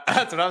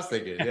 That's what I was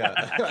thinking,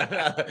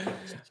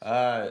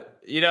 yeah.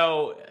 You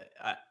know,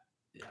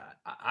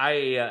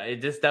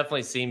 it just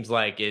definitely seems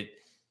like it.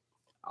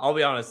 I'll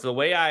be honest, the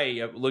way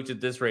I looked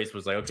at this race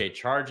was like, okay,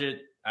 Charge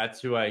It.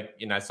 That's who I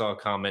saw a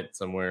comment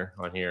somewhere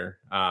on here.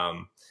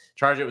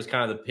 Charge It was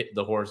kind of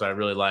the horse I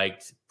really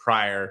liked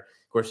prior.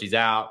 Of course, he's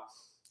out.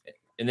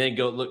 And then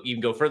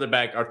go further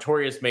back.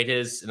 Artorias made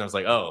his, and I was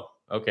like, oh,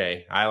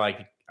 okay.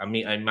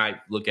 I might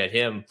look at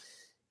him.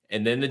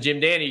 And then the Jim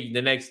Danny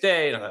the next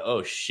day, and I'm like,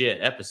 oh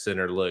shit,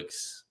 Epicenter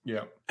looks,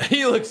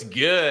 he looks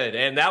good.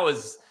 And that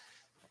was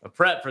a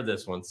prep for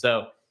this one.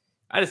 So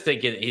I just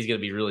think he's going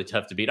to be really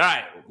tough to beat. All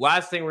right,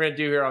 last thing we're going to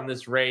do here on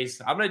this race,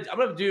 I'm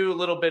gonna do a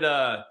little bit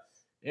of,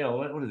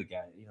 what are the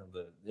guys,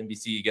 the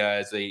NBC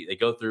guys, they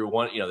go through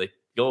one, they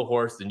go a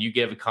horse, then you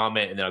give a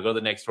comment, and then I'll go to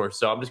the next horse.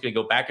 So I'm just going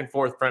to go back and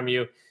forth from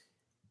you.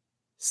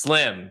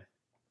 Slim,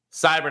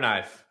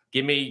 Cyberknife.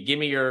 Give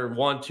me your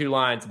 1-2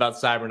 lines about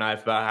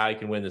Cyberknife, about how he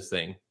can win this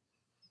thing.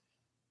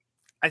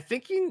 I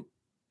think he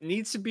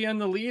needs to be on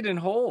the lead and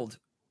hold,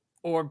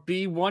 or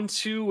be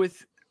 1-2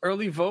 with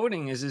early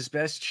voting is his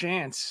best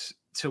chance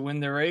to win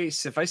the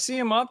race. If I see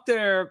him up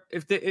there,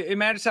 it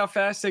matters how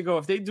fast they go.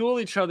 If they duel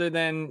each other,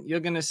 then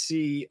you're going to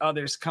see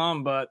others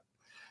come. But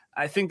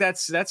I think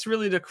that's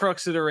really the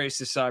crux of the race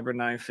is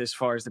Cyberknife as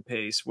far as the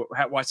pace.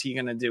 What's he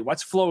gonna do?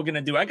 What's Flo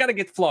gonna do? I gotta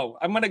get Flo.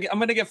 I'm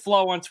gonna get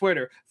Flo on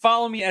Twitter.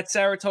 Follow me at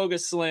Saratoga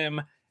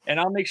Slim, and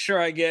I'll make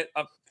sure I get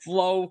a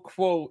Flo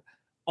quote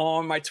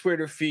on my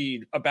Twitter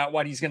feed about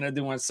what he's gonna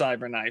do on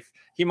Cyberknife.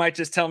 He might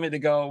just tell me to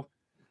go,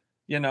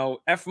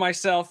 F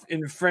myself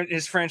in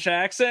his French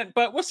accent,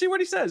 but we'll see what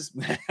he says.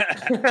 All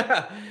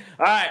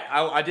right,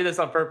 I did this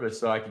on purpose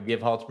so I could give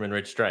Halterman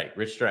Rich Strike.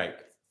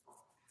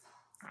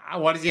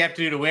 What does he have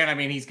to do to win? I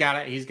mean, he's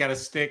got to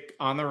stick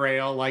on the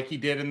rail like he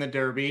did in the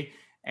Derby,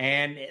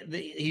 and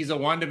he's a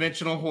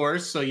one-dimensional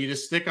horse. So you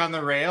just stick on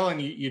the rail and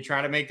you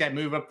try to make that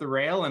move up the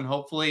rail, and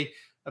hopefully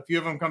a few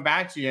of them come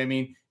back to you. I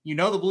mean, the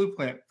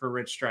blueprint for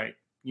Rich Strike.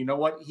 You know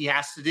what he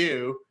has to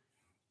do.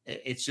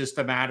 It's just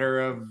a matter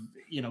of,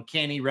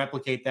 can he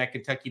replicate that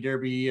Kentucky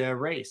Derby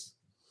race?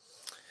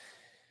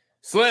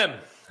 Slim,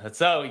 that's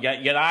so. You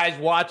got eyes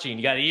watching.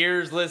 You got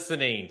ears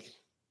listening.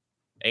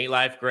 Ain't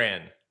Life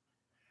Grand?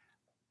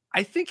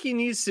 I think he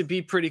needs to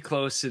be pretty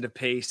close to the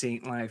pace.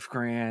 Ain't Life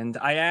Grand.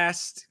 I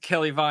asked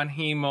Kelly Von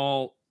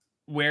Hemel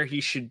where he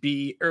should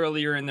be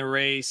earlier in the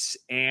race,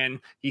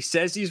 and he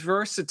says he's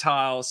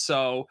versatile.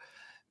 So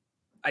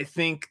I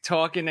think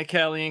talking to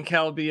Kelly and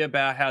Kelby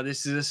about how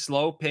this is a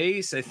slow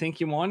pace, I think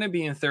you want to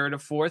be in third or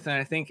fourth, and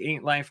I think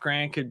Ain't Life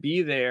Grand could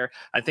be there.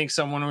 I think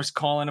someone was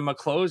calling him a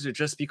closer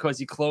just because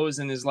he closed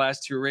in his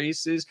last 2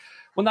 races.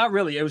 Well, not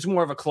really. It was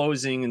more of a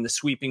closing in the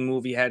sweeping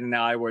move he had in the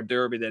Iowa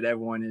Derby that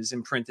everyone is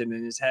imprinted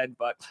in his head.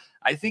 But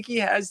I think he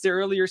has the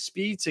earlier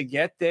speed to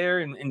get there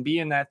and be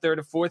in that third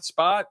or fourth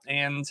spot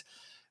and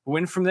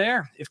win from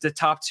there if the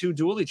top 2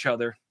 duel each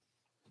other.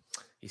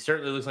 He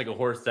certainly looks like a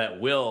horse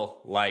that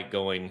will like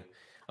going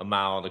a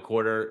mile and a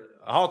quarter.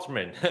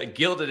 Halterman,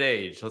 Gilded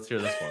Age. Let's hear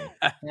this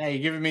one. Yeah,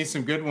 you're giving me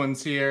some good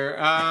ones here.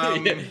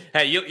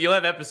 Hey, you'll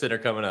have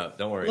Epicenter coming up.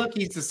 Don't worry. Look,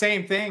 he's the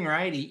same thing,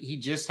 right? He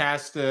just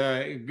has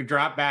to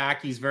drop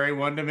back. He's very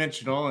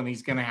one-dimensional, and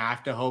he's going to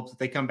have to hope that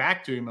they come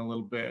back to him a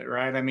little bit,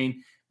 right? I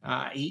mean,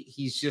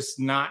 he's just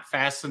not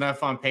fast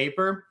enough on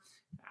paper.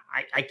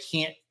 I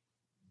can't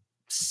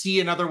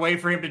see another way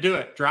for him to do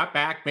it. Drop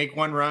back, make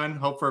one run,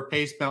 hope for a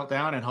pace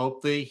meltdown, and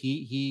hope that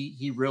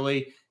he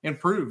really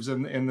improves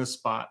in this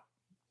spot.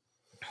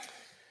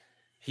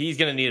 He's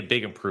going to need a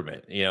big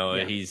improvement.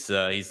 He's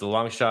the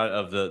long shot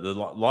of the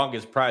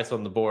longest price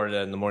on the board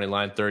in the morning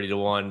line, 30-1.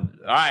 All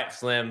right,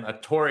 Slim,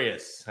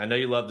 Artorias. I know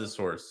you love this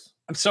horse.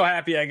 I'm so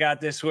happy I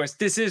got this horse.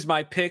 This is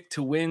my pick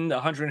to win the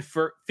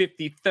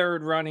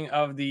 153rd running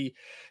of the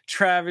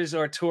Travers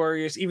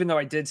Artorias, even though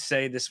I did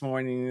say this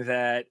morning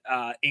that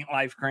Ain't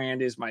Life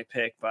Grand is my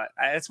pick, but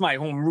that's my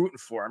home rooting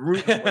for. I'm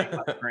rooting for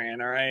Ain't Life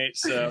Grand, all right?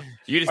 So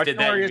you just did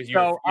that because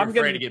you're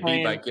afraid to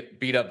get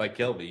beat up by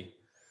Kilby.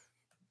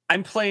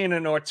 I'm playing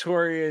an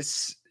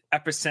Artorias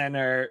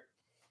Epicenter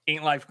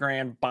Ain't Life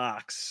Grand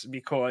box,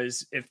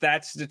 because if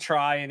that's the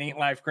try and Ain't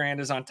Life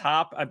Grand is on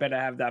top, I better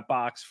have that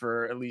box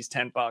for at least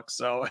 $10.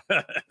 So,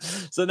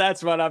 so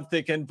that's what I'm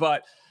thinking.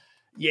 But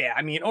yeah,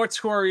 I mean,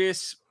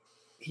 Artorias,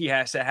 he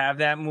has to have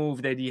that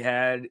move that he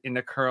had in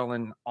the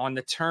Curlin on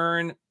the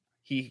turn.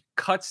 He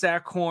cuts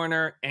that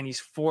corner, and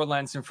he's 4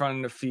 lengths in front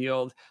of the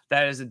field.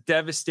 That is a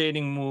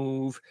devastating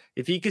move.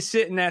 If he could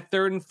sit in that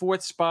 3rd and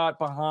 4th spot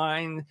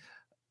behind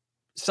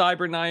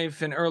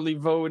Cyberknife and early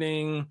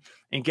voting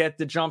and get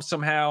the jump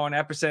somehow on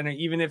Epicenter,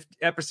 even if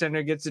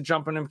Epicenter gets a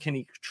jump on him, can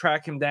he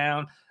track him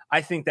down?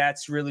 I think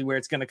that's really where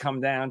it's going to come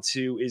down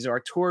to, is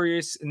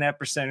Artorias and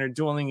Epicenter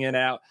dueling it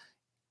out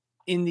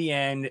in the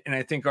end. And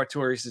I think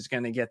Artorias is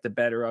going to get the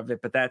better of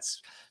it, but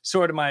that's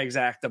sort of my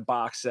exacta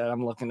box that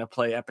I'm looking to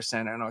play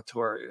Epicenter and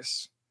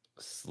Artorias.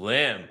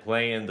 Slim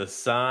playing the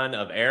son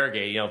of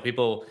Arrogate.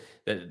 People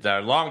that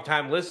are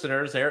longtime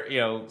listeners,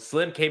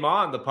 Slim came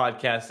on the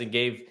podcast and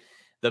gave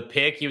the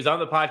pick. He was on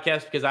the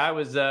podcast because I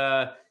was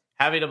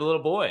having a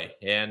little boy,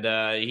 and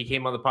he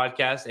came on the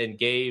podcast and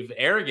gave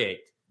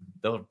Arrogate,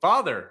 the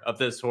father of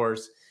this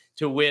horse,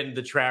 to win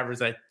the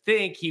Travers. I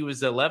think he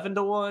was 11-1,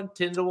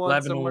 10-1,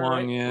 11-1,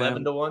 right? yeah.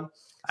 11-1.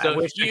 So I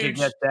wish I could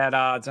get that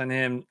odds on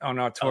him on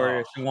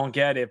Artorias. You won't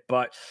get it,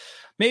 but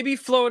maybe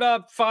float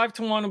up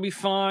 5-1 will be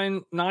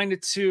fine.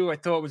 9-2, I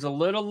thought was a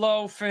little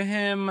low for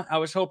him. I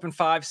was hoping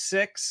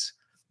 5-6.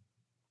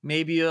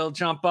 Maybe he'll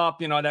jump up.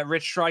 That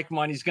rich strike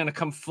money's going to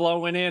come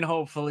flowing in.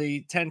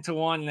 Hopefully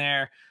 10-1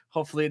 there.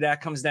 Hopefully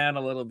that comes down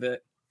a little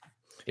bit.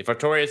 If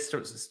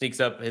Artorias sneaks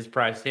up his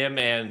price, him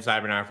and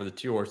Cyberknife for the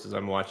 2 horses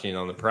I'm watching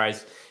on the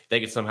price, if they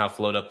could somehow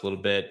float up a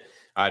little bit,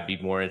 I'd be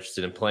more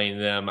interested in playing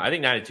them. I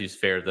think 92 is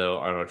fair, though,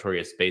 on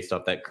Artorias based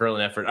off that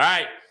curling effort. All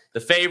right,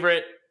 the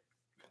favorite.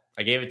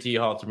 I gave it to you,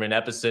 Halterman.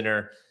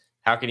 Epicenter.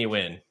 How can he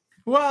win?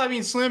 Well, I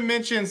mean, Slim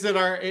mentions that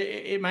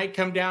it might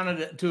come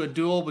down to a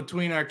duel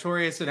between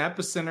Artorias and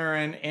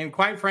Epicenter, and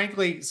quite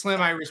frankly, Slim,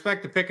 I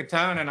respect the pick a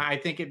tone, and I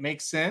think it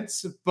makes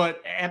sense.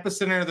 But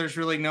Epicenter, there's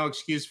really no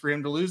excuse for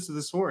him to lose to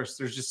this horse.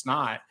 There's just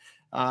not.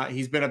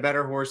 He's been a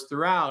better horse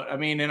throughout. I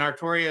mean, in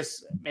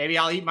Artorias, maybe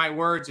I'll eat my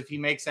words if he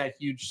makes that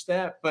huge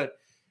step. But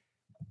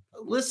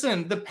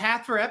listen, the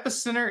path for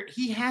Epicenter,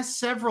 he has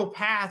several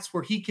paths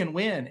where he can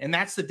win, and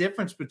that's the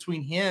difference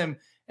between him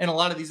and a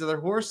lot of these other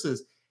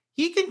horses.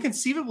 He can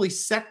conceivably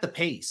set the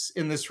pace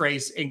in this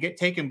race and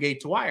take him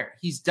gate to wire.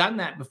 He's done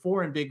that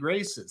before in big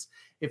races.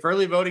 If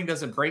early voting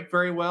doesn't break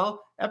very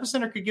well,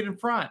 Epicenter could get in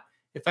front.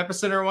 If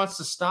Epicenter wants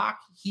to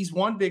stock, he's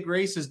won big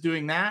races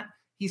doing that.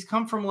 He's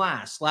come from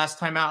last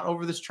time out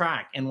over this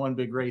track and won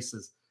big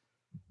races.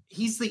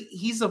 He's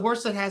the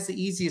horse that has the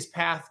easiest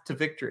path to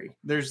victory.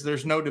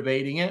 There's no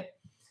debating it.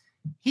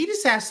 He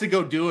just has to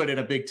go do it in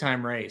a big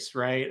time race,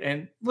 right?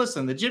 And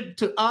listen,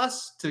 to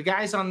us, to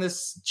guys on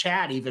this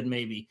chat, even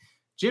maybe,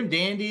 Jim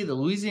Dandy, the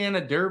Louisiana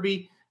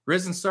Derby,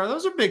 Risen Star,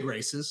 those are big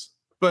races.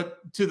 But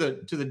to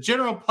the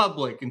general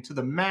public and to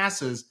the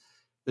masses,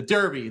 the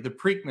Derby, the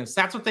Preakness,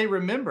 that's what they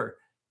remember.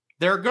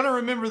 They're going to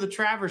remember the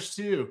Travers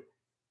too.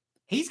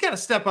 He's got to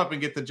step up and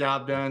get the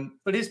job done.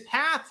 But his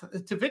path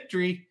to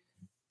victory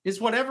is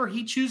whatever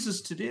he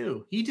chooses to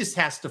do. He just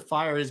has to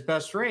fire his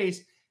best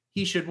race.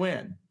 He should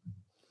win.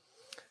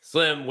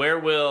 Slim, where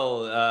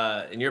will,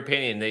 in your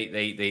opinion,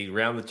 they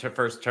round the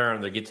first turn,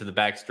 they get to the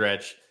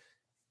backstretch.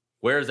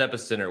 Where's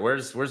Epicenter?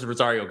 Where's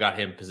Rosario got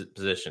him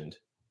positioned?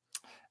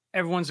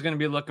 Everyone's going to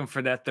be looking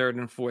for that 3rd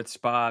and 4th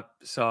spot.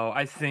 So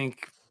I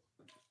think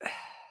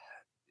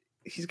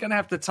he's going to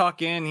have to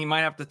tuck in. He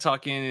might have to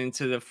tuck in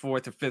into the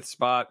 4th or 5th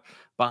spot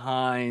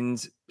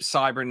behind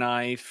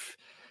Cyberknife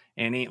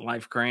and Ain't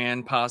Life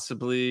Grand,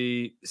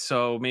 possibly.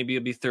 So maybe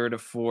it'll be 3rd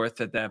or 4th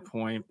at that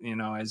point,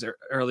 as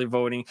early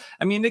voting.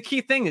 I mean, the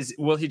key thing is,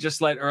 will he just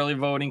let early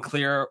voting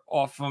clear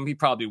off him? He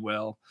probably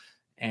will.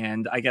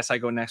 And I guess I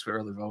go next with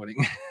early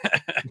voting.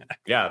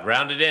 Yeah,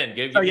 round it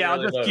in.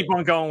 I'll just keep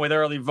on going with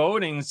early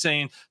voting,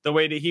 saying the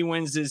way that he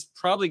wins is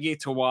probably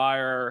gate to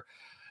wire.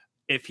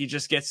 If he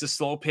just gets the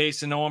slow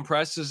pace and no one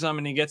presses him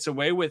and he gets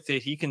away with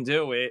it, he can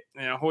do it.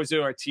 Jose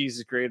Ortiz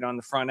is great on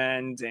the front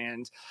end.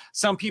 And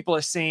some people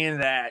are saying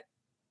that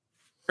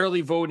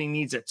early voting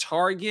needs a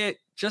target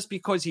just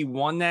because he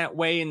won that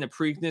way in the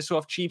Preakness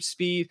off cheap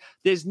speed.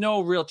 There's no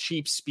real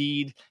cheap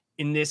speed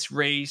in this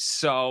race.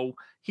 So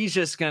he's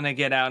just going to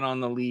get out on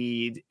the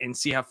lead and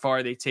see how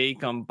far they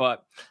take him.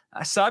 But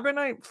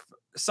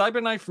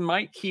Cyberknife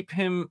might keep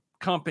him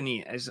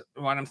company, as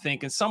what I'm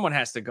thinking. Someone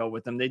has to go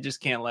with him. They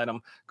just can't let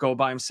him go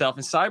by himself.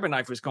 And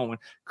Cyberknife was going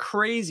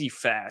crazy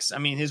fast. I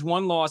mean, his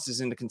one loss is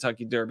in the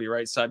Kentucky Derby,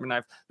 right?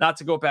 Cyberknife, not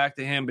to go back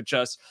to him, but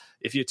just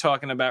if you're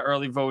talking about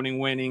early voting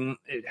winning,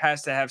 it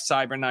has to have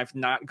Cyberknife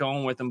not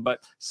going with him. But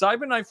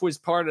Cyberknife was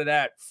part of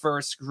that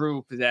first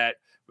group that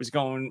was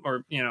going,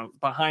 or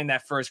behind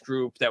that first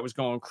group that was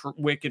going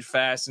wicked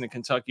fast in the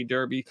Kentucky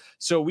Derby.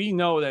 So we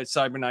know that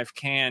Cyberknife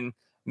can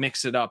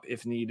mix it up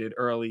if needed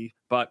early.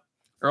 But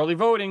early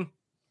voting,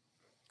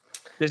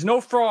 there's no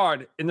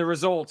fraud in the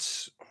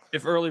results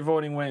if early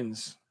voting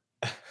wins.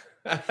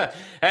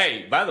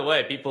 Hey, by the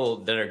way,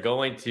 people that are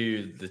going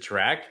to the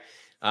track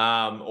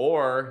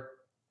or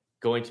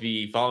going to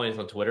be following us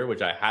on Twitter,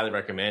 which I highly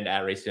recommend,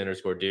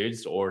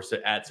 @racing_dudes or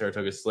at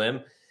Saratoga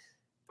Slim.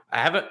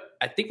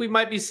 I think we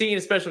might be seeing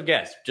a special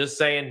guest. Just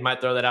saying,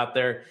 might throw that out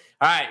there.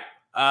 All right,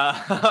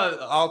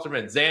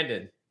 Alterman,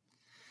 Zandon.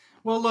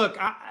 Well, look,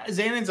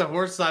 Xanon's a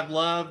horse I've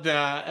loved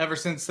ever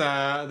since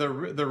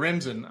the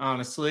Rimson,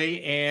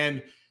 honestly,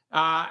 and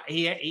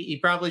he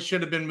probably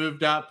should have been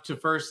moved up to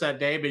first that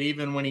day. But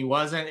even when he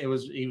wasn't, he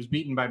was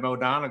beaten by Mo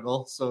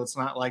Donegal, so it's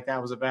not like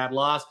that was a bad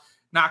loss.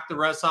 Knocked the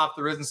rust off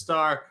the Risen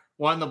Star,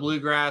 won the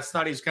Bluegrass.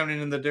 Thought he was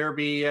coming in the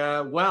Derby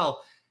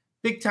well.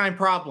 Big time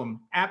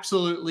problem.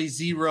 Absolutely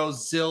zero,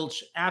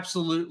 zilch.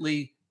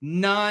 Absolutely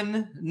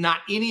none, not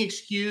any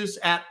excuse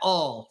at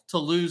all to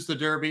lose the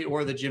Derby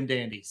or the Jim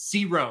Dandy.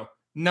 Zero,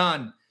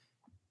 none.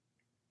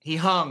 He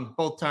hung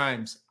both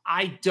times.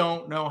 I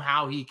don't know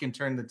how he can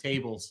turn the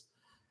tables.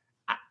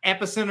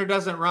 Epicenter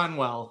doesn't run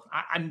well.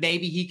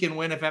 Maybe he can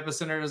win if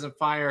Epicenter doesn't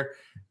fire.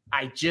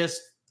 I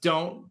just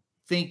don't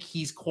think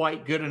he's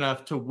quite good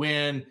enough to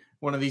win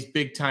one of these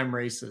big time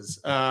races.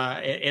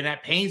 And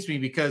that pains me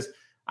because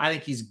I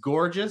think he's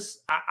gorgeous.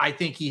 I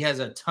think he has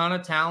a ton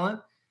of talent.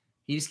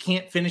 He just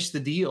can't finish the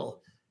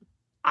deal.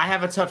 I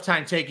have a tough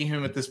time taking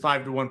him at this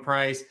 5-1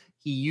 price.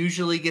 He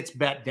usually gets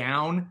bet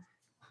down.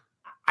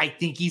 I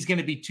think he's going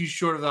to be too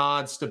short of the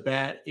odds to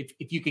bet.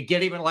 If you could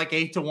get him at like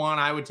 8-1,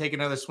 I would take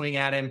another swing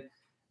at him.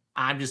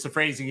 I'm just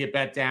afraid he's going to get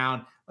bet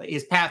down.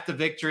 His path to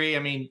victory, I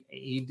mean,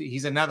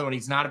 he's another one.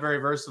 He's not a very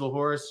versatile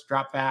horse.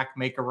 Drop back,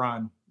 make a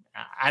run.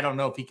 I don't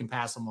know if he can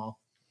pass them all.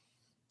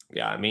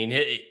 Yeah, I mean,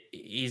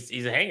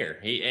 he's a hanger.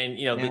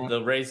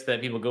 The race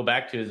that people go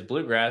back to is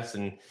Bluegrass,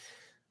 and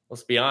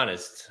let's be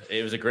honest,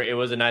 it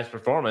was a nice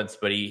performance,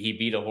 but he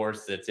beat a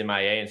horse that's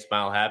MIA and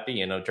Smile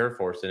Happy and a turf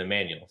horse in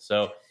Emmanuel.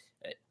 So,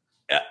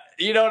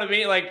 you know what I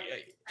mean? Like,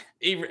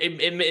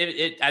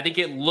 I think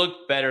it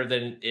looked better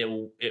than it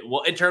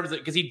in terms of,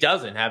 because he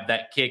doesn't have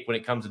that kick when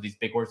it comes to these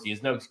big horses. He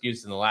has no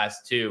excuse in the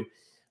last two.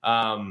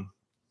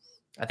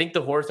 I think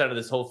the horse out of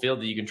this whole field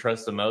that you can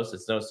trust the most,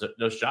 it's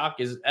no shock,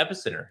 is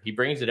Epicenter. He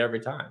brings it every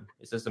time.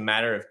 It's just a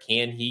matter of,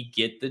 can he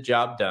get the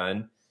job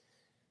done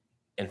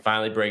and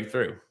finally break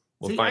through?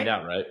 We'll find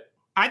out, right?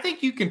 I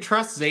think you can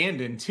trust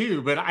Zandon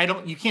too, but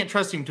you can't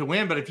trust him to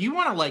win. But if you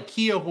want to like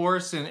key a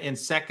horse in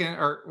second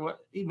or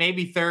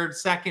maybe third,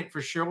 second for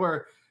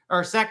sure,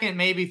 or second,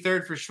 maybe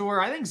third for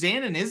sure, I think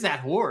Zandon is that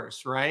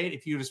horse, right?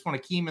 If you just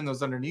want to key him in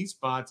those underneath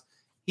spots,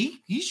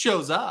 he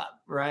shows up,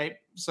 right?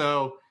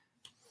 So.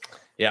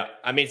 Yeah,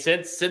 I mean,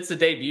 since the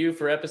debut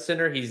for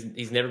Epicenter,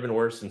 he's never been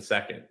worse than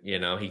second. You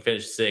know, he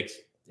finished sixth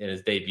in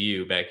his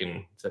debut back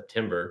in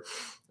September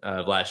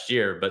of last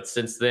year. But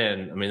since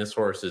then, I mean, this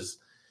horse has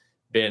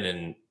been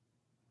in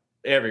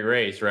every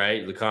race,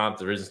 right? The Comp,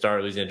 the Risen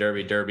Star, Louisiana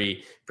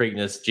Derby,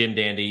 Preakness, Jim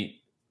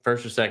Dandy,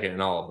 first or second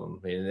in all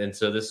of them. And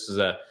so this is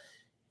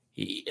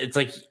it's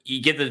like you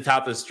get to the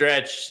top of the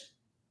stretch,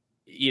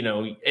 you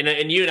know,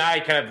 and you and I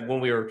kind of, when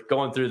we were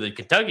going through the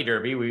Kentucky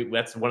Derby,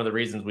 that's one of the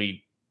reasons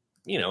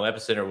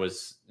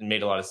Epicenter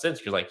made a lot of sense,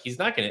 because like he's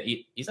not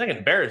gonna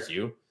embarrass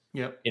you.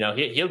 Yep. You know,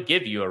 he'll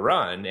give you a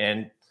run,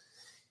 and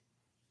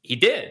he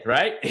did,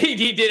 right?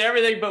 He did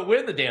everything but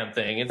win the damn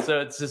thing. And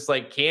so it's just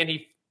like, can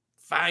he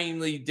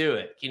finally do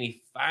it? Can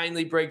he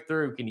finally break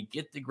through? Can he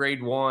get to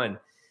grade one?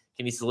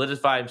 Can he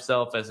solidify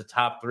himself as a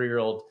top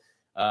 3-year-old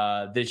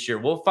this year?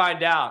 We'll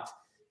find out.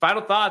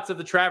 Final thoughts of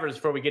the Travers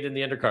before we get in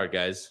the undercard,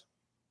 guys.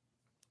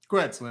 Go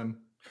ahead, Slim.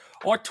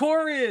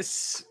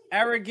 Artorias,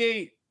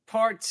 Arrogate,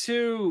 Part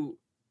 2.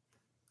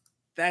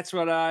 That's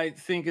what I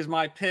think is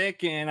my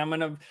pick, and I'm going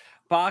to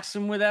box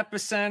him with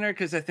Epicenter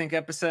because I think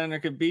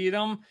Epicenter could beat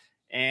him.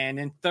 And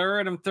in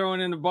third, I'm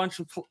throwing in a bunch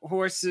of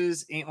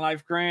horses. Ain't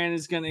Life Grand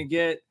is going to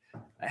get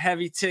a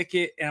heavy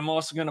ticket, and I'm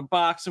also going to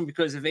box him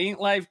because if Ain't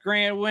Life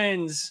Grand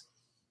wins,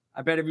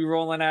 I better be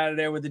rolling out of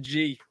there with a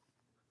G.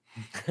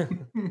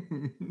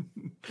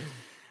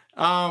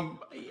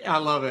 I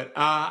love it.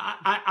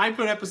 I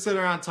put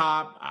Epicenter on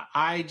top.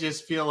 I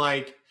just feel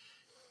like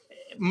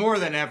more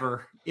than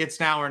ever, it's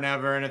now or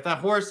never. And if that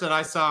horse that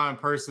I saw in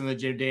person, the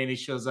Jim Dandy,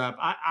 shows up,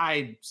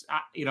 I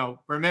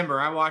remember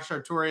I watched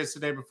Artorias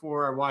the day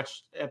before. I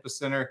watched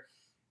Epicenter.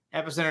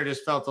 Epicenter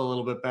just felt a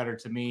little bit better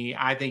to me.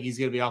 I think he's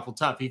going to be awful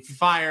tough. If he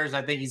fires,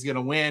 I think he's going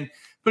to win.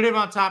 Put him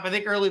on top. I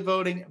think early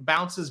voting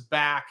bounces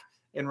back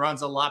and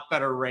runs a lot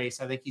better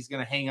race. I think he's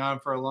going to hang on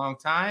for a long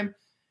time.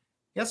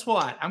 Guess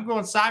what? I'm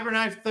going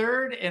Cyberknife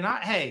third, and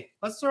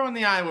let's throw in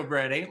the Iowa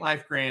bred, Ain't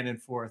Life Grand in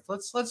fourth.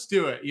 Let's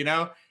do it. You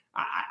know,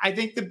 I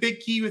think the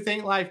big key with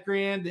Ain't Life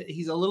Grand,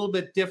 he's a little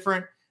bit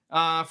different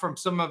from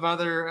some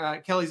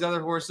of Kelly's other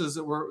horses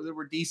that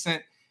were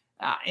decent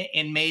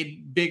and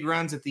made big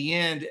runs at the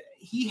end.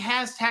 He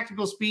has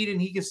tactical speed,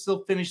 and he can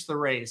still finish the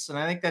race, and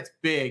I think that's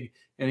big.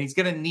 And he's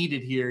going to need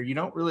it here. You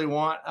don't really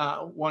want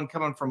one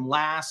coming from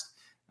last.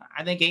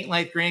 I think Ain't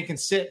Life Grand can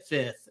sit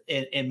fifth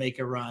and make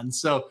a run.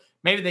 So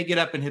maybe they get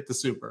up and hit the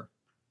super.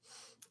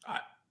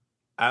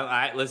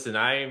 I listen.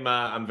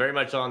 I'm very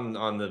much on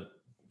the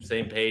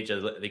same page.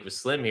 I think with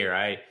Slim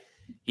here.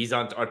 He's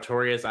on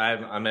Artorias.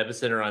 I'm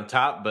Epicenter on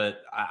top,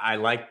 but I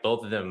like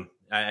both of them.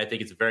 I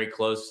think it's very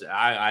close.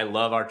 I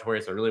love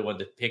Artorias. I really wanted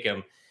to pick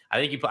him. I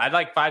think I'd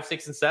like 5,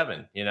 6, and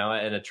 7. You know,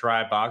 in a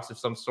try box of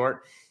some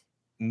sort.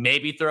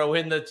 maybe throw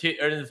in the 2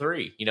 or the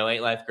 3,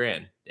 8 life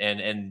grand,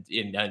 and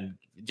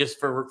just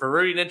for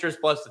rooting interest.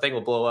 Plus, the thing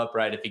will blow up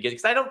right if he gets.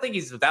 Because I don't think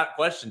he's without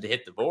question to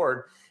hit the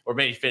board or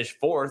maybe finish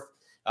 4th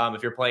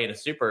if you're playing a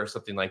super or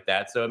something like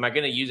that. So, am I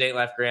going to use 8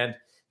 life grand?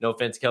 No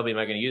offense, Kelby. Am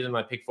I going to use him in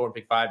my pick 4 and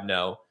pick 5?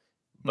 No,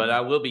 but I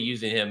will be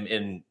using him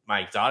in my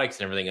exotics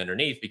and everything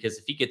underneath, because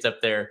if he gets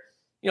up there,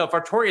 if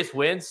Artorias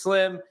wins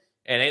Slim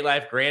and 8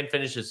 life grand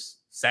finishes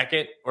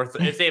 2nd, or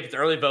if it's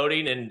early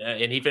voting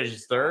and he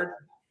finishes 3rd.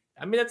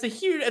 I mean,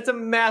 that's a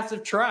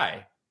massive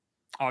try.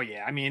 Oh,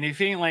 yeah. I mean,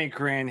 if 8 life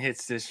grand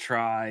hits this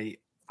try,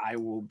 I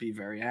will be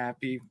very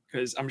happy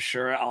because I'm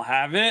sure I'll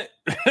have it.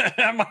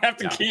 I might have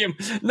to key him.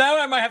 Now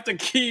I might have to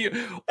key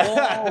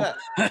all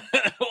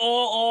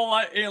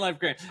 8 life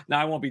grand. No,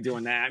 I won't be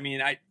doing that. I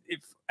mean,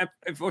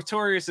 if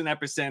Artorias and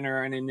Epicenter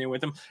are in there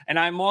with him, and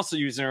I'm also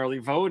using early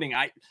voting,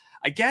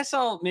 I guess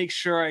I'll make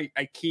sure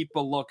I keep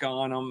a look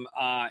on him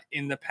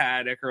in the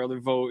paddock early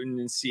voting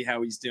and see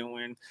how he's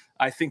doing.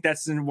 I think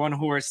that's the one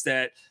horse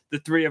that the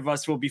 3 of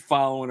us will be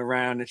following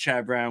around, and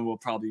Chad Brown will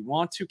probably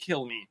want to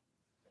kill me.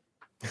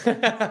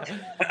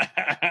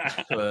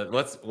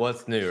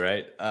 What's new,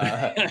 right?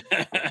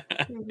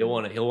 He'll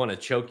want to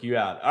choke you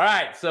out. All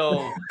right,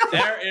 so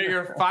there are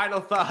your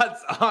final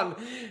thoughts on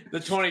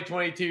the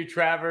 2022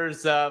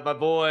 Travers. My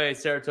boy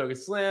Saratoga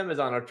Slim is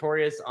on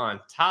Artorias on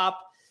top.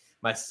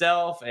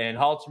 Myself and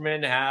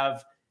Halterman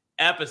have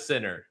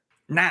Epicenter.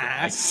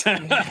 Nice. You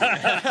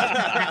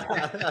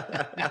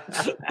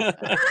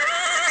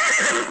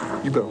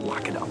better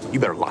lock it up. You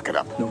better lock it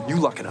up. No, you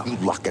lock it up. You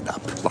lock it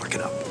up. Lock it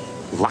up.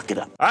 Lock it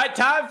up. All right,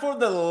 time for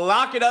the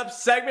Lock It Up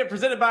segment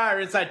presented by our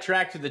inside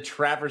track to the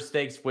Travers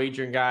Stakes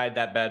wagering guide.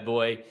 That bad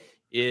boy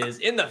is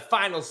in the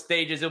final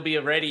stages. It'll be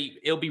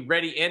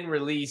ready and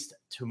released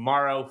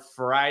tomorrow,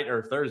 Friday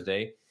or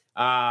Thursday.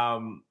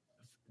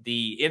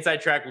 The inside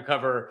track will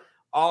cover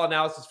all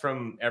analysis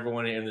from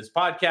everyone in this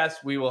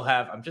podcast. We will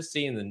have. I'm just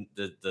seeing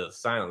the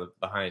sign on the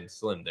behind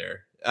Slim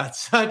there. I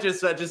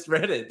just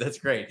read it. That's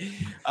great.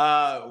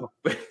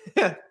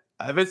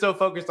 I've been so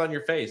focused on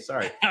your face.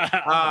 Sorry.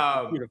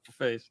 Beautiful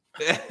face.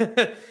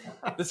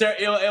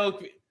 It'll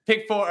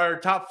pick 4 or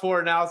top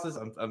 4 analysis.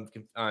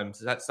 I'm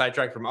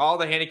sidetracked from all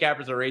the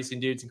handicappers or racing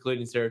dudes,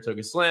 including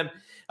Saratoga Slim.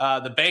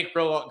 The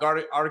bankroll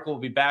article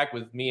will be back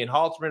with me and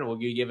Halterman. We'll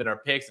be giving our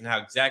picks and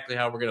how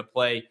we're going to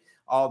play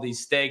all these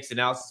stakes,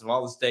 analysis of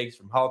all the stakes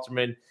from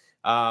Halterman.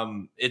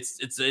 It's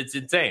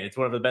insane. It's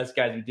one of the best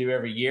guys we do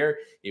every year.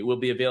 It will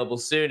be available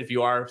soon. If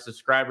you are a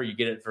subscriber, you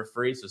get it for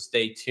free. So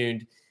stay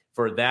tuned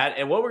for that.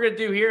 And what we're going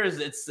to do here is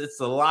it's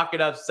the Lock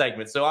It Up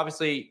segment. So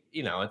obviously,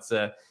 it's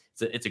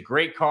a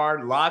great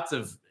card. Lots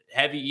of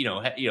heavy,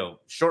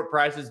 short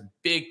prices,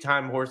 big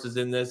time horses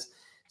in this.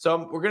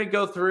 So we're going to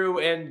go through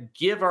and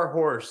give our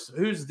horse,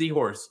 who's the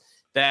horse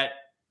that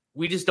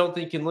we just don't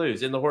think can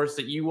lose, and the horse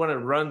that you want to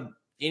run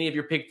any of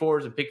your pick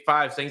 4s and pick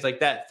 5s, things like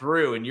that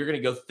through, and you're going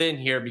to go thin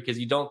here because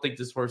you don't think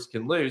this horse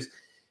can lose.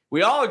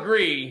 We all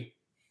agree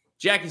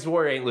Jackie's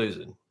Warrior ain't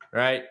losing,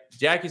 right?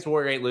 Jackie's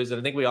Warrior ain't losing.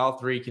 I think we all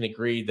 3 can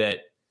agree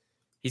that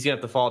he's going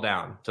to have to fall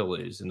down to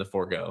lose in the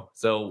forego.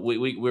 So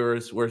we're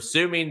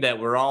assuming that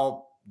we're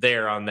all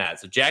there on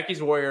that. So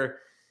Jackie's Warrior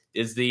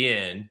is the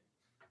end,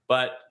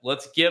 but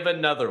let's give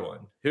another one.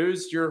 Who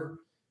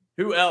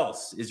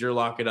else is your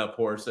Lock It Up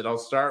horse? And I'll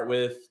start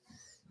with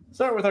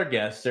our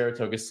guest,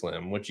 Saratoga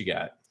Slim. What you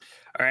got?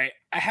 All right.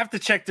 I have to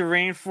check the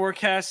rain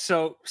forecast,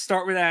 so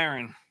start with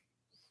Aaron.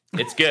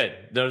 It's good.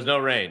 There's no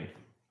rain.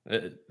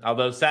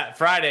 Although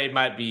Friday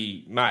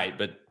might,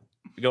 but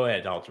go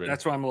ahead, Halterman.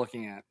 That's what I'm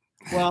looking at.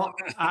 Well,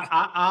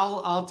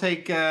 I'll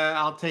take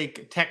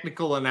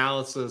technical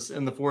analysis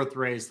in the 4th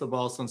race, the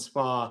Boston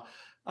Spa.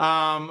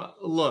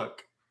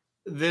 Look,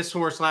 this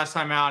horse last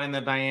time out in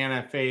the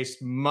Diana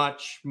faced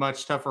much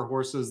tougher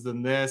horses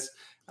than this,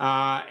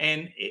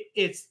 and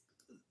it's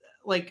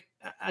like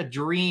a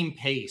dream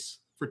pace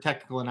for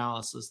technical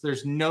analysis.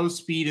 There's no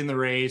speed in the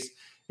race.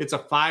 It's a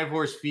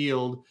 5-horse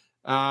field.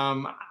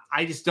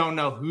 I just don't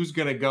know who's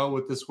going to go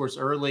with this horse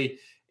early.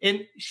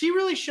 And she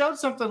really showed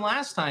something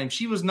last time.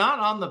 She was not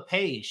on the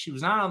pace. She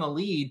was not on the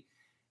lead.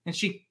 And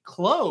she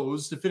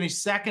closed to finish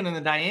 2nd in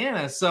the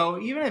Diana. So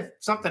even if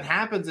something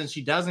happens and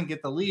she doesn't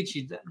get the lead,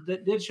 she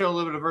did show a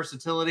little bit of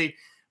versatility.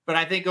 But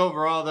I think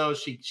overall, though,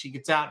 she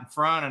gets out in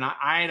front. And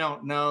I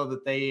don't know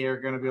that they are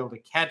going to be able to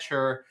catch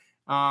her.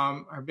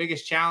 Her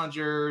biggest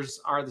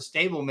challengers are the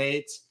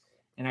stablemates.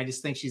 And I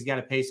just think she's got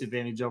a pace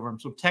advantage over them.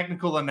 So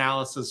technical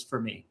analysis for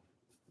me.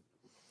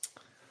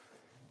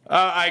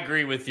 I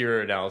agree with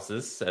your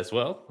analysis as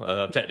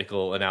well.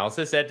 Technical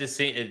analysis. That just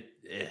seems,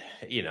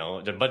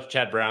 a bunch of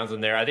Chad Browns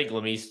in there. I think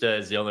Lamista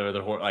is the only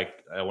other horse,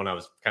 one I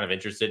was kind of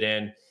interested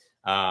in.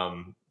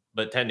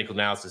 But technical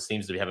analysis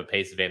seems to have a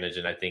pace advantage,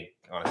 and I think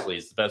honestly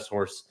is the best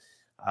horse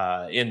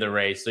in the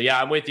race. So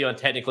yeah, I'm with you on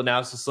technical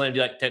analysis. Slim, do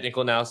you like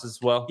technical analysis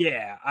as well?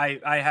 Yeah,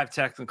 I have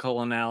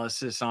technical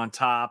analysis on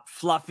top.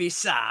 Fluffy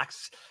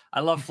Socks.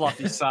 I love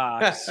Fluffy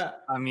Socks.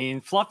 I mean,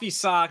 Fluffy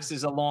Socks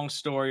is a long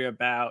story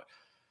about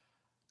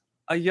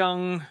a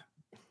young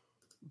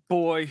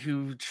boy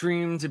who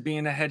dreamed of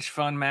being a hedge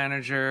fund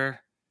manager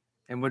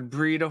and would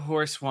breed a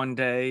horse one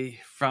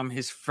day from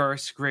his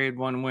first grade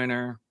 1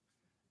 winner.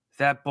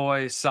 That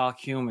boy is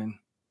Sock Human.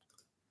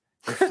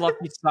 And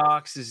Fluffy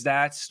Socks is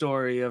that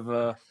story of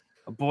a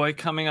boy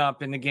coming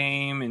up in the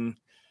game and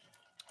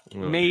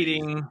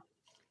mating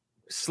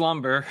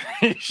slumber.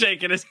 He's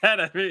shaking his head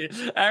at me.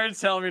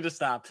 Aaron's telling me to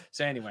stop.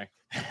 So anyway.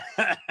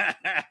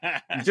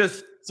 I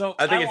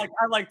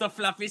like the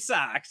Fluffy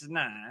Socks.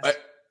 Nice.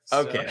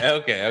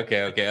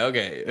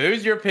 Okay.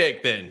 Who's your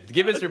pick then?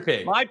 Give us your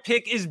pick. My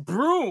pick is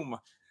Broom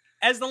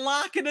as the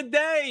lock of the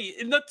day.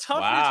 In the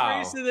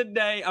toughest race of the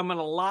day, I'm going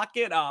to lock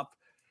it up.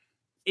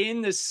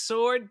 In the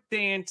Sword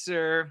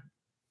Dancer,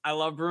 I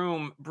love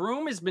Broom.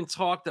 Broom has been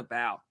talked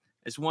about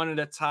as one of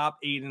the top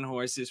Aiden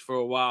horses for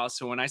a while.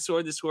 So when I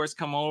saw this horse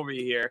come over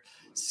here,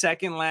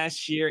 second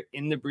last year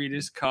in the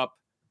Breeders' Cup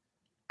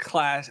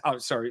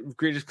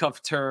Breeders'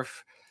 Cup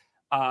turf,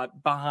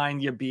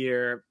 behind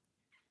Yabir,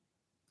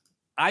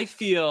 I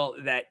feel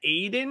that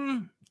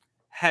Aiden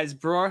has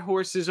brought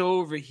horses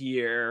over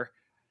here.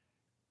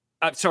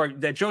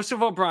 That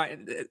Joseph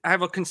O'Brien, I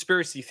have a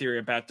conspiracy theory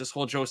about this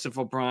whole Joseph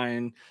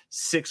O'Brien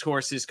 6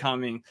 horses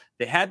coming.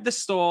 They had the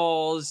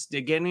stalls,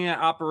 they're getting an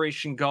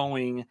operation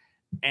going,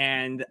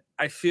 and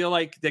I feel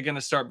like they're going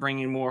to start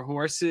bringing more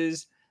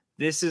horses.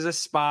 This is a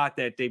spot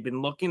that they've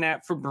been looking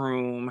at for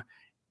Broom,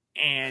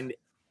 and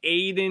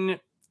Aiden,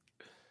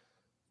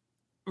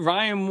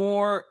 Ryan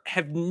Moore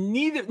have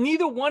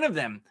neither one of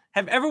them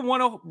have ever won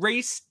a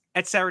race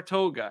at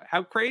Saratoga.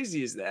 How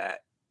crazy is that?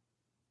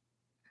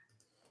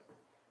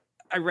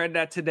 I read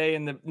that today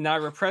in the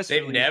Naira press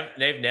release.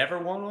 They've never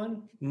won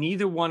one?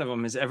 Neither one of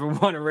them has ever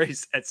won a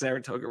race at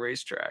Saratoga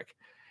Racetrack.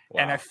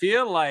 Wow. And I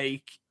feel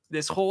like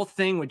this whole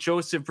thing with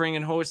Joseph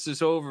bringing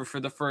horses over for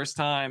the first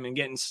time and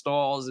getting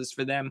stalls is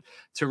for them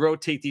to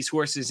rotate these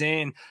horses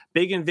in.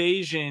 Big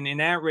Invasion, in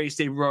that race,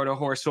 they rode a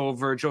horse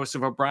over,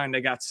 Joseph O'Brien,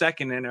 that got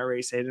second in that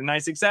race. They had a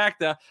nice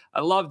exacta.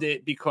 I loved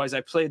it because I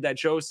played that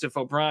Joseph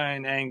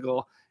O'Brien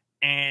angle.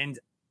 And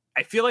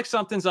I feel like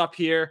something's up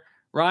here.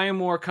 Ryan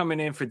Moore coming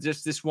in for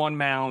just this one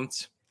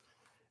mount.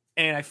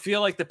 And I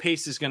feel like the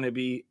pace is going to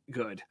be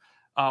good.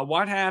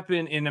 What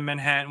happened in the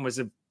Manhattan was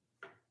a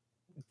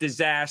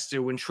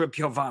disaster when Trip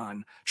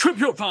Yovan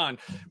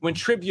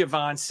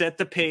set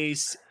the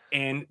pace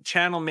and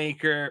Channel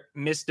Maker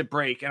missed the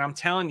break. And I'm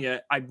telling you,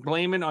 I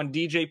blame it on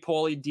DJ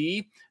Paulie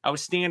D. I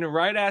was standing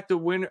right at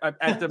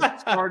the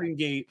starting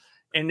gate,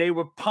 and they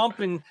were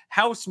pumping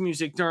house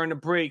music during the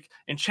break,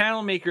 and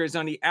Channel Maker is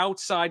on the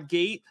outside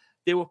gate.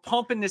 They were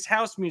pumping this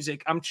house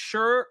music. I'm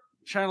sure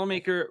Channel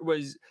Maker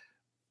was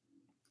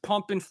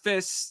pumping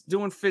fists,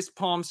 doing fist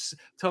pumps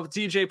to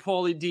DJ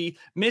Paulie D.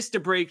 Missed a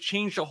break,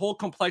 changed the whole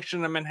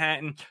complexion of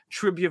Manhattan.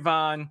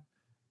 Tribhuvan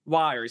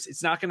wires.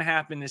 It's not going to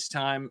happen this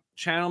time.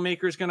 Channel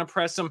Maker is going to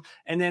press them.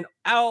 And then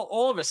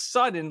all of a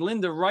sudden,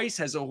 Linda Rice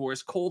has a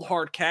horse, Cold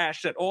Hard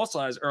Cash, that also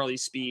has early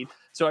speed.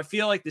 So I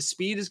feel like the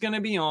speed is going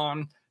to be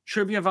on.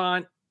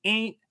 Tribhuvan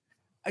ain't.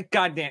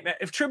 Goddamn!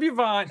 If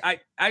Tribhuvan,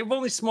 I've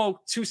only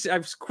smoked 2.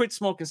 I've quit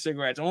smoking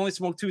cigarettes. I only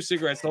smoked 2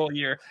 cigarettes the whole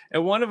year,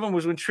 and one of them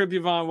was when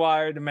Tribhuvan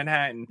wired to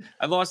Manhattan.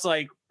 I lost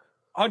like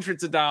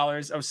hundreds of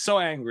dollars. I was so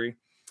angry.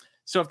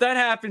 So if that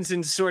happens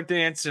in Sword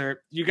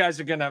Dancer, you guys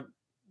are gonna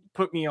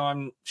put me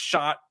on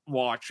shot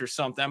watch or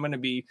something. I'm gonna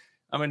be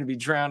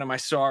drowning my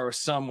sorrow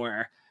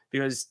somewhere,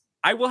 because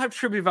I will have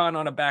Tribhuvan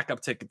on a backup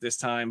ticket this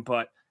time,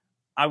 but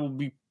I will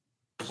be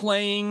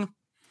playing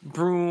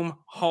Broom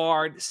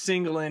hard,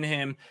 singling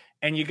him.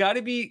 And you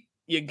gotta be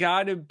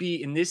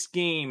in this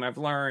game. I've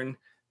learned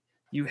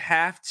you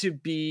have to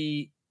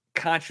be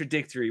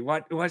contradictory.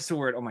 What's the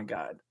word? Oh my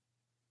God.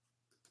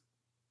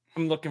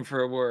 I'm looking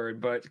for a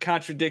word, but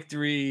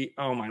contradictory.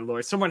 Oh my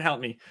Lord. Someone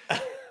help me.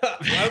 I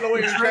don't know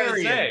what you're trying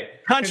to say.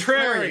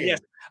 Contrarian.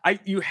 Yes.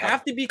 You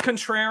have to be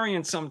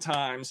contrarian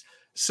sometimes.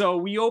 So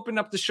we opened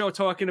up the show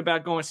talking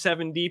about going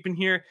 7 deep in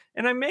here,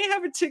 and I may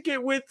have a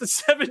ticket with the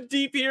 7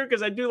 deep here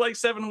because I do like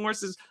 7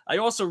 horses. I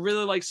also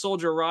really like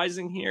Soldier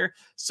Rising here.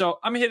 So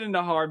I'm hitting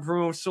the hard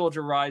Broom,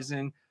 Soldier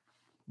Rising,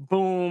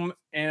 boom,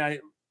 and I'm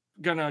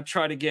going to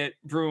try to get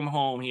Broom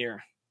home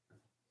here.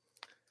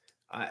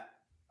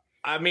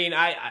 I mean,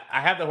 I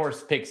have the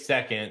horse picked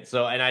second,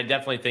 so, and I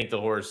definitely think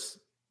the horse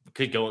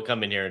could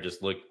come in here and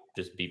just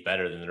be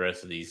better than the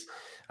rest of these.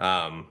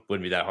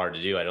 Wouldn't be that hard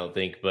to do, I don't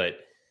think, but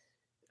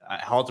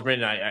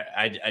Halterman,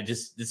 I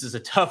just, this is a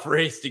tough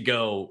race to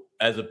go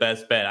as a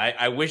best bet.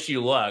 I wish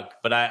you luck,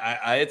 but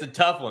I it's a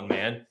tough one,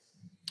 man.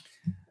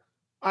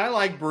 I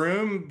like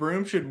Broom.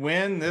 Broom should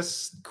win.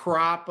 This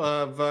crop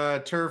of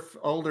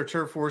older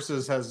turf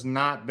horses has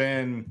not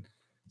been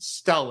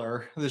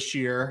stellar this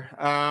year.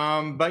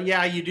 But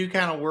yeah, you do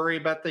kind of worry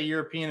about the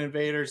European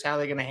invaders, how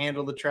they're going to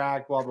handle the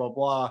track, blah, blah,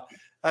 blah.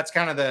 That's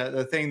kind of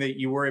the thing that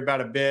you worry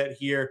about a bit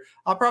here.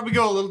 I'll probably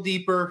go a little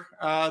deeper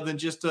than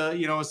just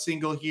a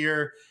single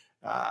here.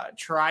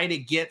 Try to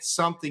get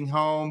something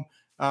home.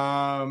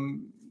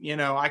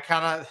 I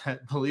kind of,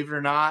 believe it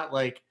or not,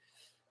 like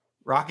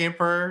Rock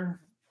Emperor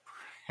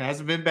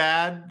hasn't been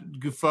bad.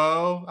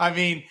 Guffaw. I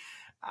mean,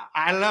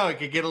 I don't know. It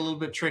could get a little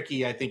bit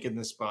tricky, I think, in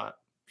this spot.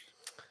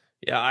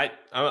 Yeah,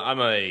 I'm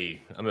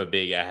a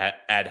big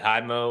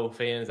Adhimo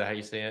fan. Is that how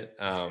you say it?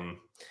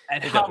 I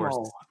think that horse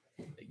is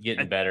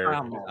getting better. I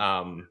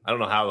don't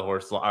know how the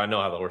horse. I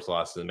know how the horse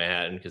lost to the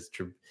Manhattan because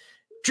Trooper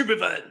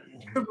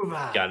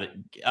got it.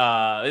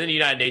 In the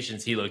United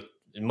Nations, he looked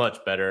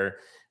much better.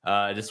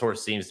 This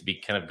horse seems to be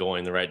kind of going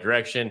in the right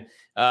direction.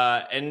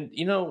 And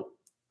you know,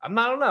 I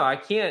don't know. I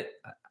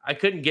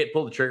couldn't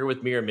pull the trigger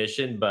with Mirror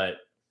Mission, but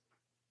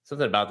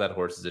something about that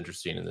horse is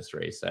interesting in this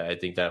race. I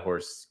think that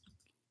horse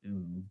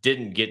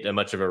didn't get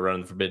much of a run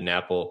in Forbidden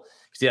Apple.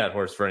 See that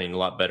horse running a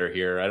lot better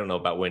here. I don't know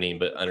about winning,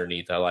 but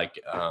underneath, I like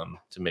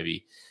to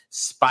maybe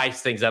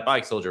spice things up. I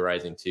like Soldier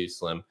Rising too,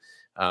 Slim.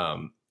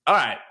 All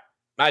right,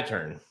 my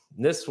turn.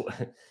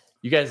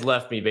 You guys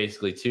left me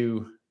basically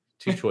two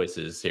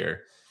choices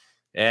here,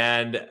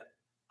 and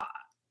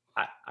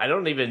I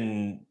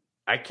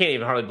can't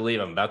even hardly believe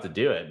I'm about to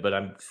do it, but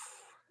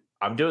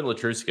I'm doing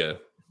Latruska.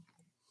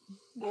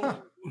 Huh.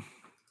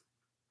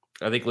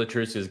 I think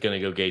Latruska is going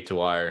to go gate to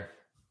wire.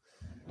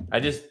 I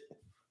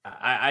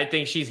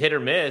think she's hit or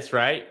miss,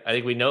 right? I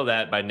think we know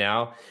that by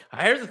now.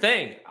 Here's the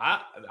thing.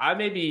 I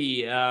may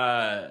be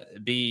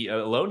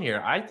alone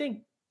here. I think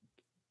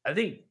is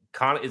it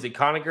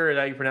Coniger? Is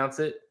that how you pronounce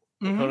it?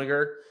 Mm-hmm.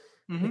 Coniger?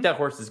 Mm-hmm. I think that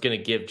horse is going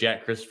to give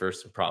Jack Christopher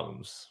some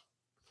problems.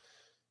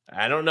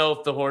 I don't know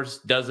if the horse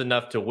does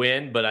enough to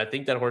win, but I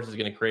think that horse is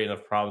going to create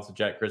enough problems with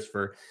Jack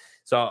Christopher.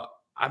 So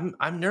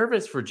I'm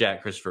nervous for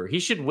Jack Christopher. He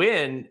should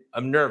win.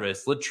 I'm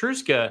nervous.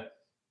 Latruska,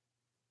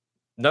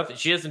 nothing.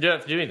 She doesn't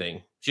have to do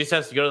anything. She just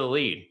has to go to the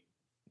lead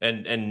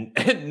and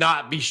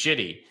not be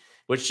shitty.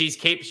 Which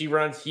she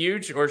runs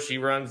huge or she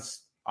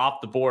runs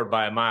off the board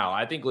by a mile.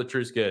 I think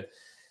Latruska,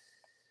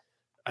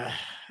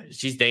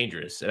 she's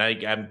dangerous. And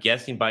I'm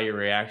guessing by your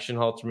reaction,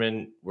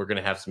 Halterman, we're going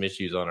to have some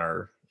issues on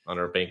our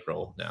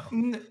bankroll now.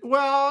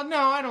 Well, no,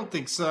 I don't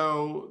think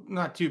so.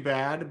 Not too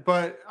bad.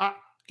 But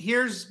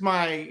here's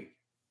my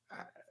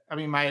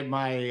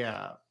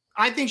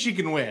I think she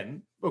can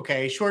win.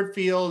 Okay, short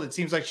field. It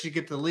seems like she could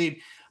get the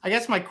lead. I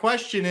guess my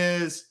question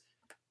is,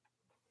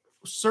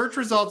 search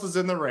results is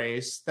in the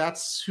race.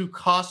 That's who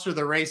cost her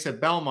the race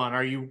at Belmont.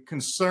 Are you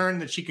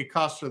concerned that she could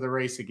cost her the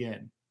race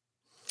again?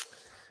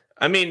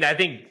 I mean, I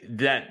think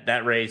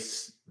that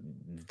race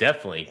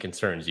definitely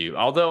concerns you.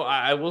 Although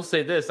I will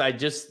say this, I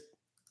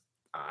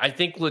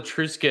think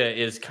Latruska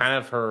is kind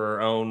of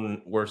her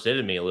own worst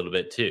enemy a little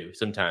bit too.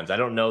 Sometimes I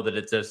don't know that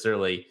it's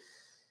necessarily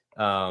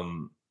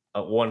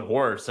one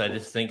horse. I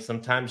just think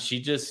sometimes she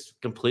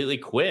just completely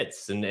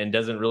quits and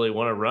doesn't really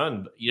want to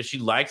run. She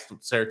likes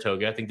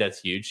Saratoga. I think that's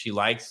huge. She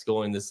likes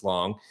going this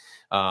long,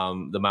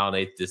 the mile and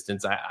eighth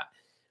distance.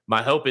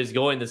 My hope is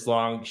going this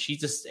long, she's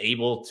just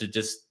able to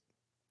just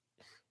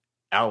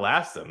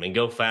outlast them and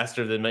go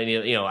faster than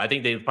many. I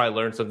think they probably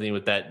learned something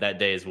with that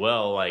day as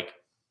well. Like,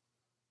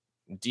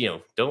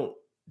 don't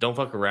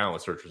fuck around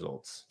with search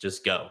results.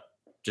 Just go.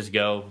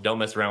 Don't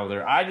mess around with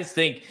her. I just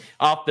think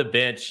off the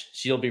bench,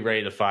 she'll be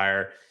ready to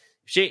fire.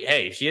 She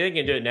ain't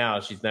gonna do it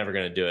now. She's never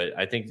gonna do it.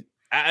 I think.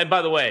 And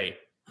by the way,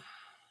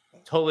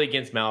 totally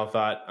against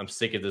Malathot. I'm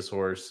sick of this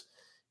horse.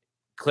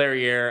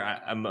 Clairiere.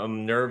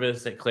 I'm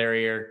nervous that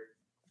Clairiere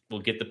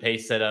will get the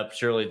pace set up.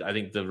 Surely, I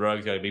think the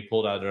rug's got to be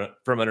pulled out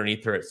from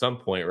underneath her at some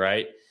point,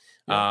 right?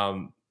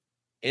 Yeah.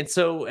 And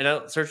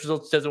search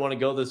results doesn't want to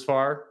go this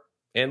far,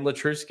 and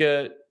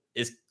Latruska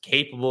is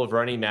capable of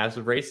running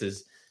massive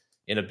races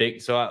in a big.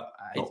 So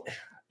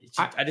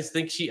I just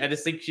think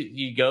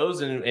she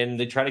goes and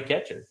they try to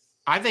catch her.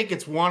 I think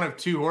it's one of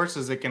two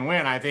horses that can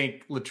win. I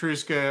think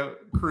Latruska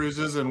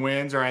cruises and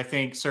wins, or I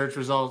think search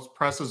results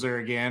presses her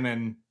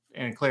again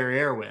and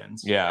Clairiere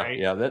wins. Yeah, right?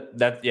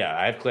 yeah,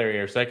 I have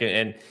Clairiere second,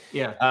 and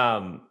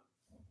yeah.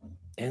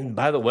 And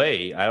by the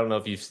way, I don't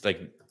know if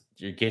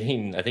you're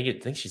getting. I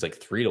think she's like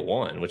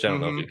 3-1, which I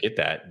don't know if you get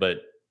that, but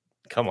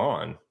come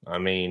on, I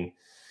mean.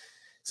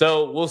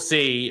 So we'll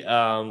see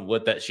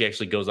what that she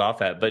actually goes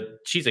off at, but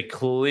she's a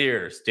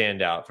clear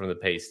standout from the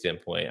pace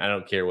standpoint. I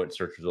don't care what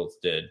search results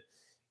did.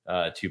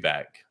 2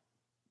 back.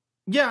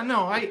 Yeah,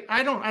 no,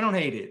 I don't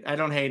hate it. I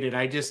don't hate it.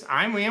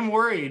 I am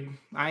worried.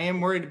 I am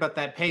worried about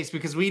that pace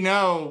because we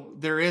know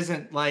there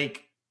isn't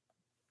like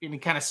any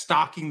kind of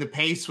stalking the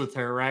pace with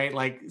her, right?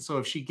 Like, so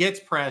if she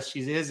gets pressed,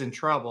 she is in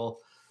trouble.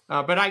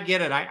 But I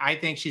get it. I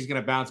think she's going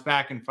to bounce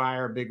back and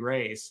fire a big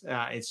race.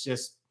 It's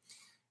just,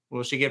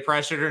 will she get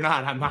pressured or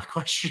not? I'm not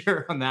quite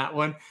sure on that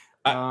one.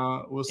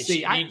 We'll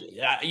see.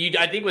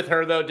 I think with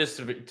her though, just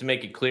to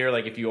make it clear,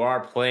 like if you are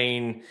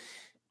playing,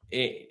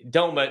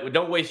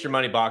 don't waste your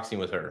money boxing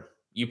with her.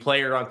 You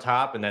play her on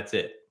top, and that's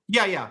it.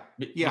 Yeah.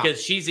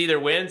 Because she's either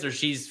wins or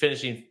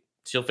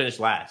she'll finish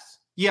last.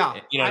 Yeah,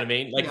 you know what I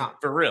mean. Like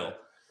for real.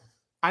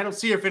 I don't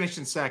see her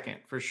finishing second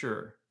for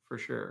sure.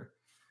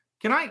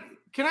 Can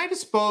I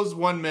dispose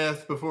one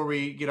myth before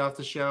we get off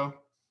the show?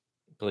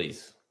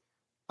 Please.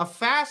 A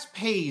fast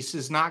pace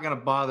is not going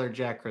to bother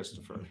Jack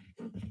Christopher.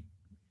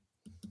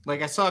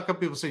 Like I saw a couple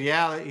people say,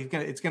 yeah,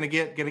 it's going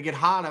to get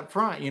hot up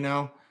front.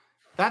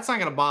 That's not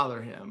going to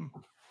bother him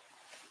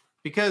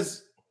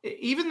because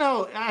even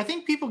though I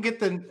think people get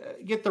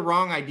the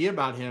wrong idea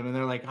about him, and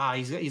they're like,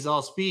 he's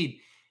all speed.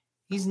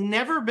 He's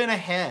never been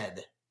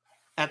ahead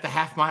at the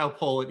half mile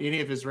pole at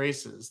any of his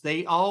races.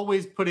 They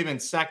always put him in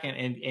second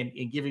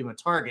and give him a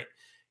target.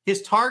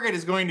 His target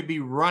is going to be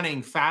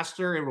running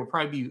faster and will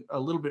probably be a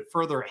little bit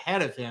further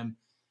ahead of him.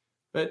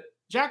 But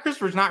Jack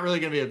Christopher's not really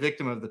going to be a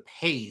victim of the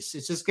pace.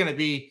 It's just going to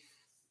be,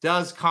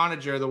 does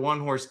Conager, the one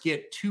horse,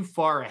 get too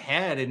far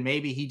ahead and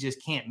maybe he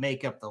just can't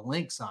make up the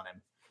links on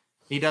him?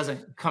 He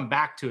doesn't come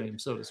back to him,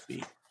 so to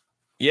speak.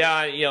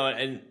 Yeah,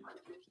 and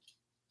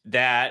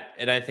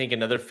I think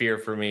another fear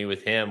for me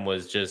with him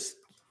was just,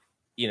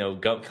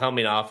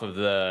 coming off of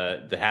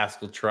the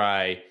Haskell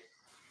try.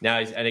 Now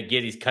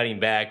he's cutting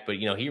back, but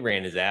he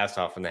ran his ass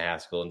off in the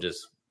Haskell and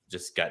just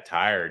got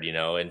tired,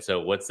 and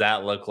so what's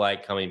that look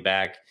like coming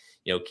back?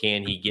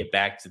 Can he get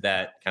back to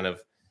that kind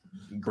of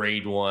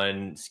grade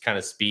one kind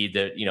of speed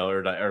that,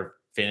 or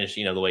finish,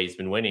 the way he's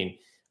been winning?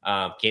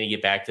 Can he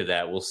get back to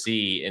that? We'll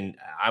see. And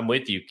I'm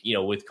with you,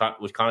 with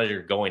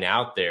Conager going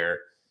out there,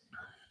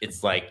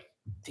 it's like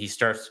he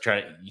starts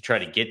to try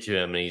to get to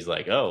him and he's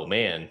like, oh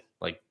man,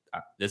 like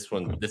this is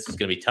going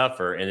to be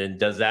tougher. And then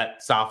does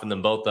that soften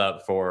them both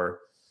up for,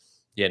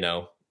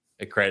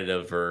 a credit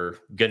of or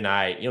Good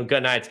Night?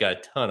 Good Night's got a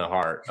ton of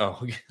heart.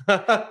 Oh,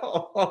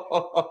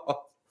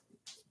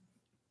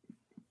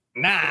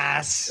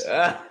 nice.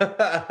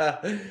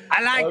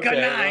 I like Good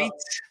Night.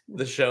 Well,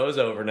 the show's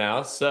over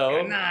now.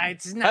 So Good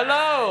Night. Nice.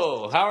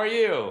 Hello. How are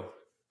you?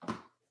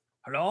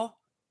 Hello?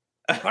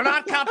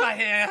 Bernard Kappa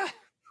here.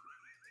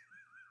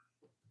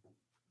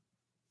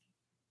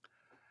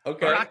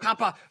 Okay.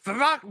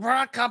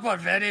 Bernard Kappa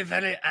very,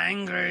 very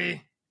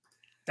angry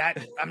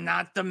that I'm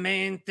not the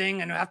main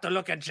thing, and you have to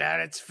look at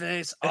Jared's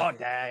face. Oh,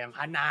 damn.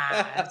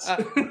 Nice.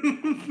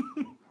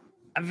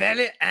 I'm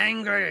very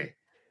angry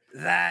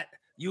that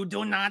you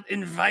do not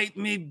invite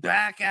me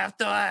back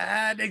after I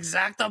had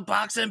Exacta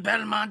Box and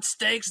Belmont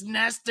Steaks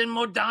Nest in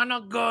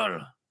Modana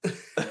Girl.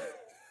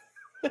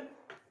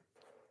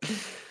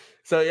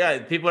 So, yeah,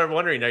 people are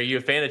wondering, are you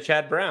a fan of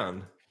Chad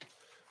Brown?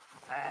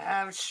 I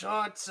have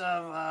shorts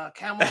of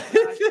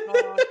camouflage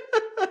shorts,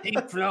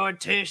 pink Floyd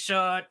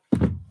t-shirt,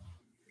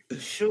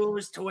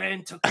 shoes to wear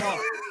into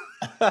court.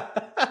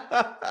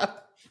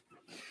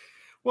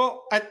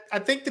 Well, I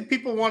think that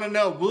people want to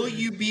know, will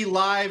you be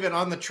live and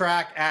on the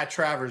track at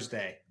Travers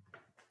Day?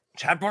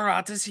 Chad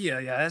Barat is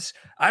here, yes.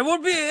 I will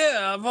be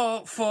here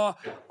for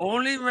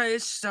only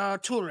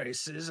two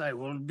races. I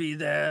will be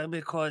there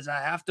because I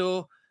have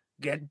to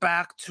get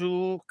back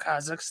to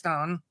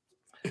Kazakhstan.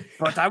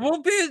 But I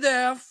will be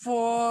there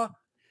for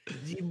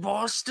the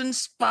Boston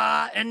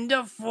Spa and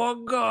the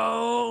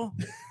Forgo.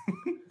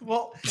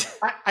 Well,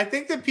 I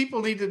think that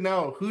people need to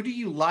know, who do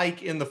you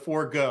like in the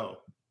Forgo?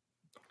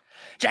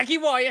 Jackie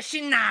Warrior,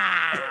 she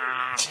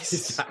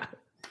nice.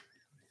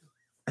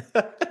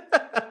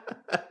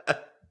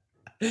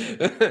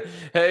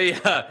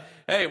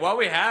 Hey, while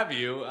we have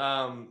you,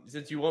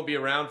 since you won't be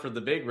around for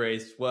the big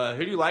race, who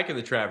do you like in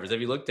the Travers? Have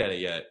you looked at it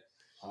yet?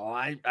 Oh,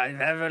 I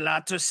have a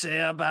lot to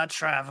say about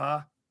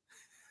Trevor.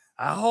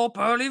 I hope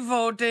early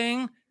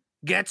voting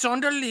gets on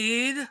the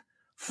lead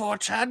for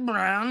Chad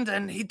Brown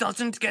and he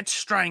doesn't get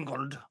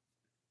strangled.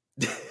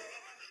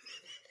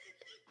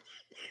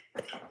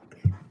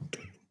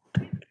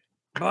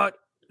 But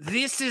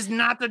this is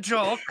not a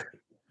joke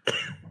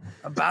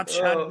about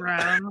Chad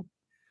Brown.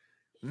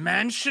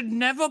 Man should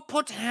never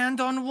put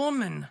hand on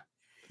woman.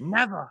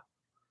 Never.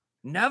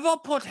 Never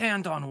put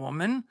hand on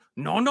woman.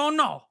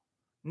 No.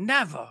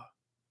 Never.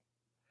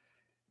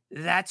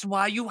 That's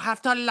why you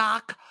have to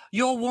lock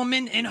your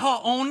woman in her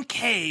own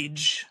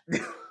cage.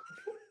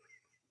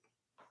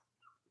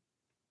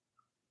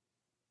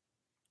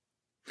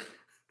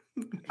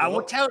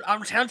 I'll tell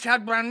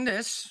Chad Brown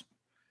this.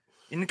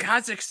 In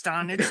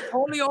Kazakhstan, it's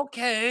totally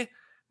okay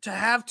to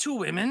have two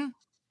women.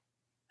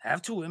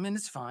 Have two women,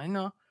 it's fine.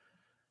 No.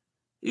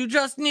 You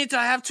just need to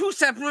have two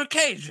separate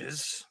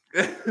cages.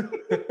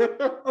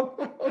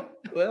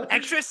 Well,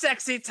 extra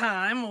sexy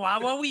time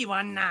while we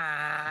were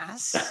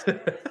nice.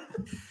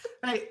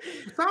 Hey,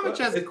 Tomich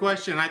has a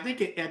question. I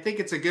think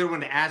it's a good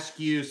one to ask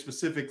you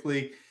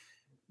specifically.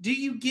 Do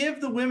you give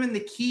the women the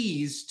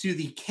keys to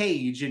the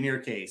cage in your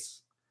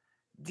case?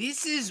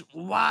 This is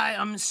why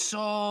I'm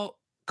so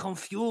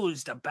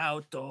confused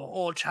about the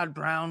whole Chad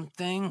Brown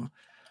thing.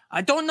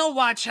 I don't know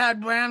why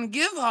Chad Brown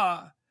give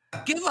a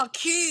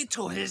key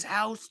to his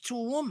house to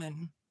a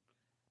woman.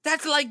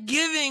 That's like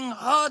giving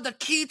her the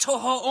key to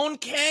her own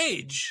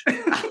cage.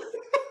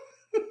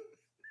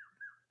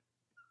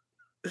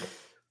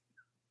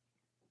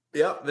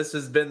 Yep, this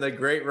has been the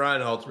great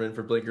run, Halterman,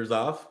 for Blinkers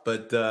Off,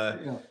 but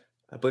I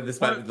believe this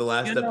might be the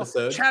last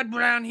episode. Chad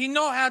Brown, he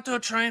know how to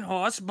train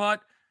horse,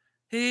 but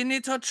he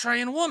need to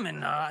train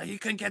woman. He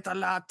can get a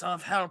lot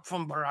of help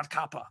from Bharat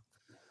Kappa.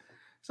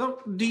 So,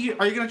 are you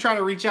going to try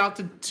to reach out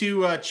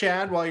to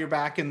Chad while you're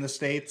back in the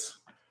States?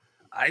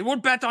 I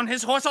would bet on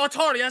his horse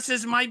Artorias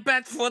is my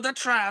bet for the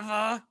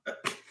Traver.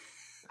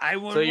 I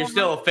will. So you're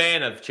still a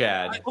fan of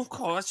Chad? Of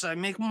course, I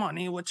make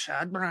money with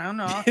Chad Brown.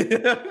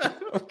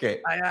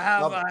 Okay. I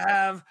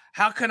have.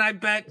 How can I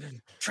bet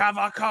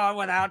Travar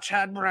without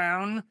Chad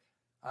Brown?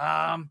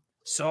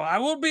 So I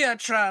will be at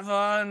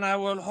Traver, and I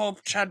will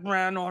hope Chad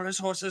Brown, all his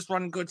horses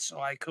run good, so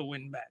I could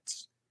win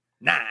bets.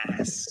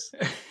 Nice.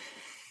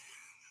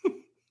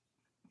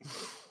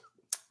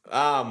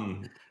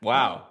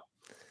 Wow.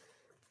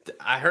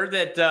 I heard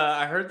that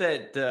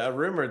a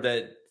rumor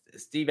that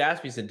Steve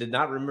Asmussen did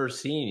not remember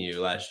seeing you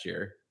last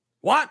year.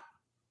 What?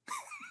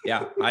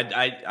 Yeah,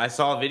 I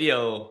saw a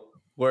video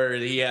where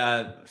he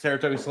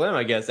Saratoga Slim,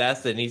 I guess,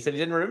 asked it, and he said he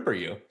didn't remember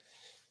you.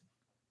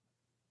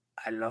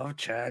 I love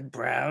Chad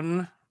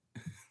Brown,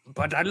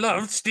 but I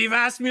love Steve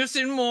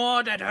Asmussen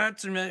more. That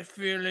hurts my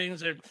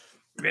feelings. It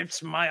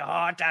rips my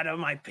heart out of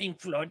my Pink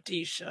Floyd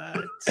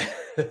t-shirt.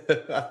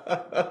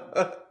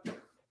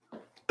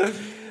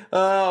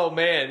 Oh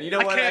man, you know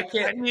what? I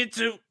can't. I need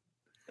to.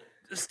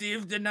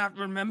 Steve did not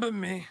remember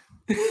me.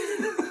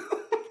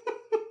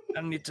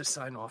 I need to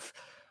sign off.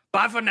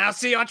 Bye for now.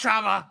 See you on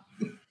Traver.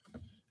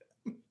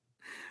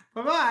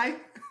 Bye-bye.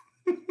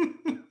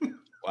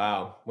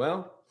 Wow.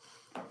 Well,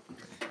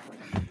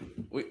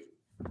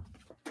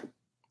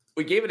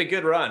 we gave it a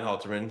good run,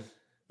 Halterman.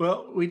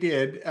 Well, we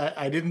did.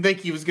 I didn't think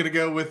he was going to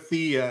go with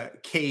the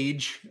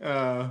cage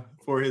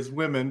for his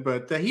women,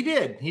 but he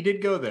did. He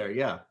did go there,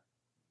 yeah.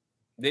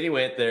 Then he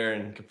went there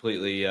and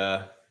completely.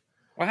 What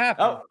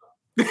happened? Oh.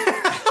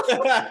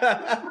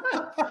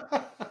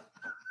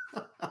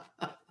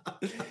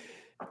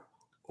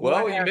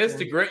 Well, you missed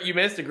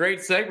a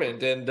great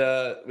segment, and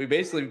we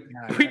basically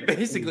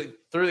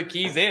threw the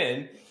keys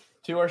in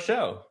to our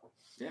show.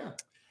 Yeah.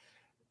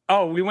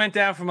 Oh, we went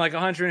down from like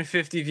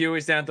 150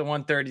 viewers down to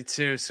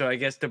 132. So I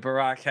guess the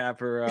Barack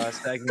Happer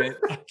segment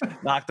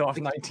knocked off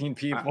 19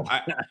 people.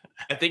 I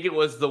think it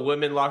was the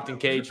women locked in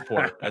cage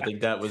port. I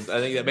think that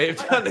may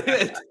have done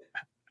it.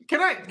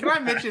 Can I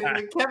mention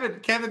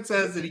Kevin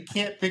says that he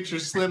can't picture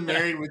Slim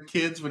married with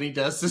kids when he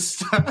does this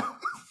stuff.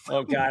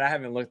 Oh God, I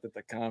haven't looked at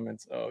the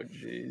comments. Oh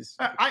geez.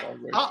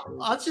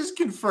 I'll just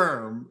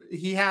confirm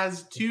he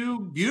has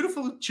 2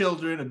 beautiful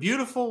children, a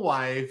beautiful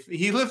wife.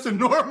 He lives a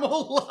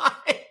normal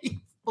life.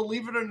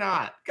 Believe it or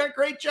not. Got a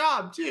great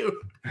job,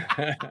 too.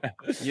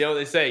 You know what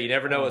they say, you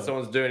never know what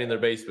someone's doing in their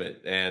basement.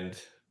 And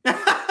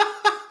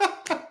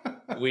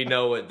we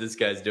know what this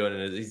guy's doing.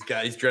 And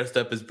he's dressed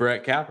up as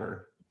Brett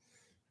Capper.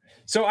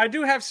 So I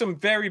do have some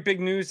very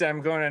big news that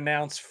I'm going to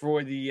announce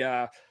for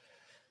the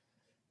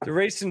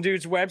Racing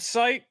Dudes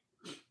website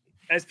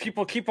as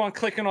people keep on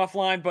clicking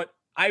offline. But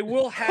I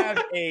will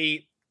have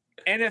a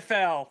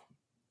NFL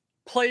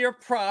player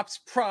props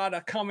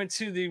product coming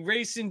to the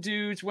Racing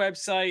Dudes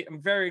website.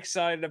 I'm very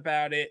excited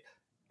about it.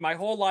 My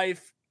whole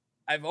life,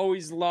 I've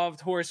always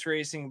loved horse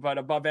racing, but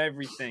above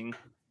everything,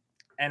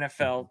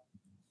 NFL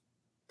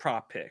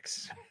prop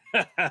picks.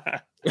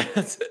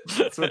 That's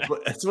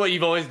what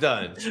you've always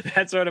done.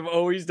 That's what I've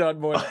always done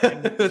more.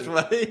 That's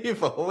what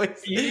you've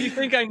always. You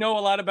think I know a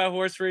lot about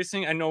horse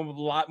racing? I know a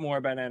lot more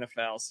about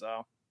NFL.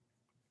 So,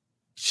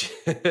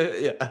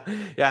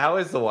 yeah. How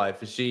is the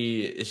wife? Is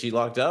she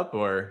locked up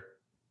or?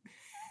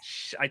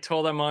 I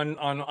told them I'm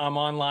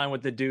online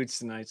with the dudes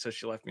tonight, so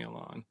she left me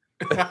alone.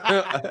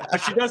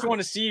 But she does want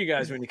to see you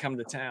guys when you come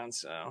to town.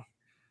 So,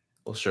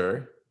 well,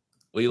 sure.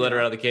 Will you let her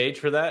out of the cage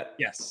for that?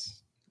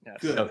 Yes.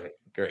 Good. Okay.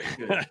 Great.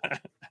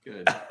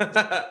 Good.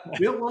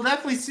 We'll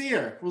definitely see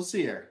her. We'll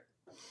see her.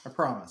 I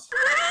promise.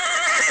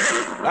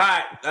 All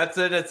right, that's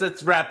it.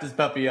 Let's wrap this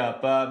puppy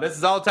up.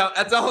 That's all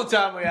the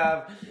time we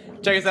have.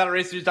 Check us out at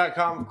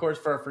racedudes.com, of course,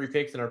 for our free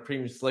picks and our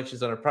premium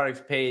selections on our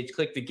products page.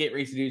 Click the Get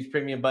Racing Dudes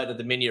premium button at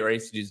the menu at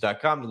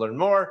racedudes.com to learn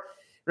more.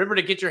 Remember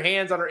to get your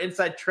hands on our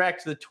inside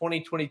track to the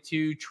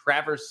 2022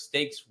 Travers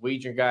Stakes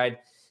Wager Guide.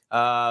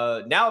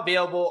 Now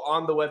available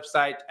on the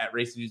website at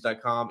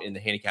racedudes.com in the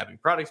handicapping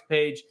products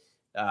page.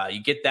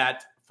 You get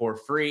that for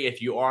free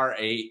if you are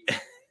a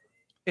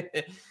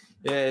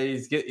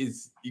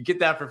you get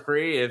that for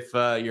free if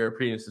you're a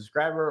premium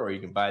subscriber, or you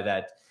can buy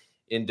that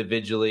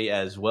individually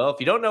as well. If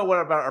you don't know what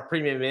about our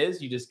premium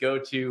is, you just go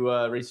to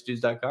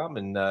racedudes.com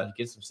and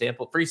get some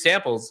free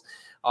samples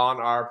on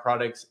our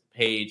products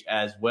page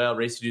as well.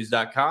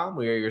 Racedudes.com,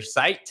 we are your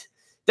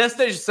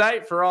destination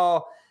site for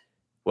all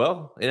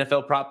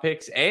NFL prop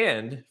picks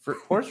and for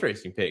horse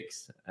racing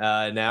picks.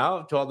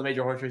 Now, to all the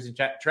major horse racing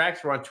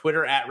tracks, we're on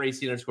Twitter at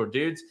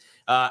 @racing_dudes,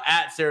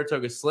 at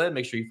Saratoga Slim.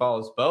 Make sure you follow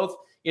us both.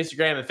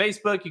 Instagram and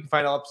Facebook. You can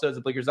find all episodes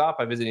of Blinkers Off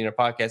by visiting our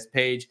podcast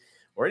page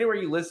or anywhere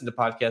you listen to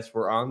podcasts.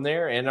 We're on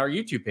there, and our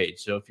YouTube page.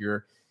 So if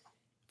you're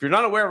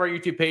not aware of our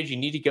YouTube page, you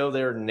need to go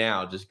there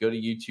now. Just go to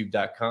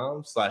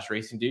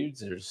youtube.com/Racing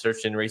Dudes and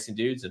search in Racing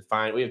Dudes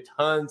and we have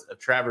tons of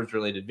Travers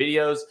related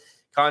videos,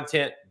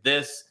 content.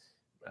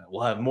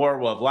 We'll have more.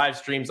 We'll have live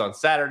streams on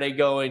Saturday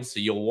going, so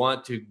you'll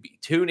want to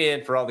tune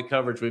in for all the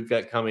coverage we've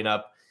got coming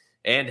up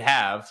and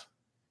have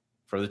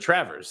for the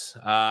Travers.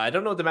 I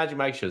don't know what the Magic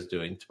Mike show is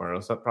doing tomorrow.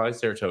 So probably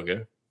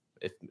Saratoga.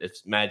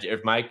 If Mike,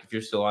 if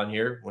you're still on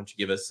here, why don't you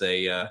give us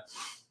a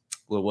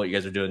little what you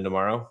guys are doing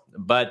tomorrow?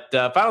 But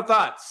final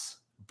thoughts,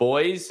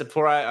 boys,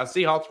 before I'll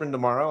see Halterman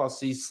tomorrow. I'll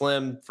see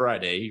Slim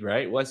Friday,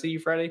 right? Will I see you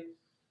Friday?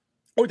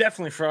 Oh,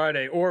 definitely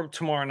Friday or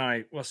tomorrow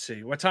night. We'll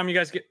see. What time you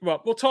guys get? Well,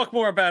 we'll talk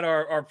more about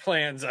our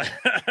plans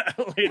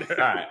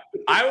later. All right.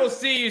 I will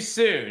see you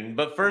soon.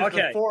 But first,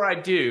 before I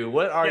do,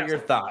 what are your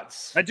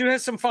thoughts? I do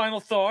have some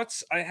final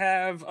thoughts. I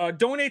have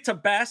donate to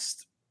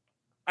Best.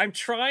 I'm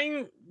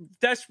trying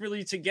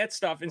desperately to get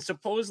stuff, and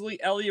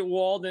supposedly Elliot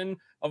Walden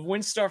of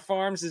Windstar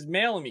Farms is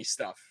mailing me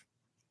stuff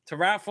to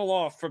raffle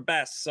off for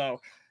Best.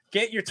 So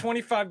get your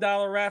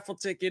 $25 raffle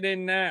ticket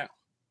in now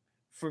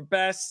for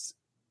Best.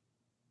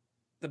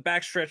 The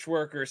backstretch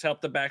workers, help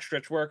the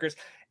backstretch workers.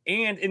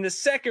 And in the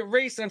second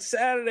race on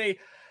Saturday,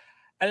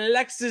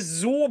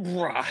 Alexis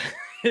Zorbra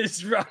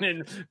is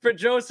running for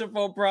Joseph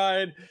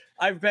O'Brien.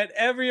 I've bet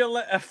every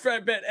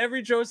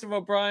Joseph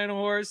O'Brien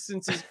horse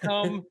since he's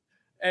come,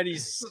 and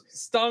he's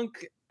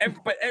stunk.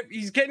 But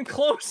he's getting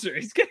closer.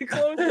 He's getting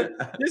closer.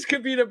 This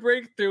could be the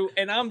breakthrough,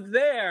 and I'm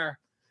there.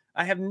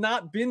 I have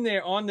not been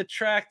there on the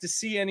track to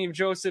see any of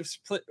Joseph's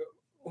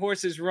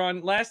horses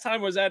run. Last time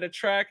I was at a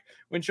track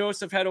when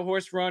Joseph had a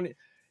horse run.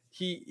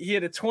 He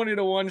had a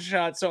 20-1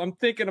 shot, so I'm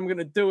thinking I'm going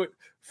to do it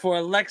for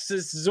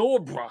Alexis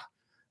Zorbra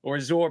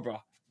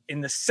in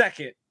the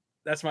second.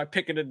 That's my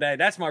pick of the day.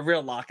 That's my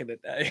real lock of the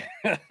day.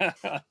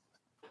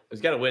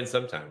 He's got to win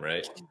sometime,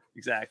 right?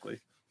 Exactly.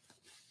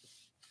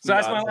 So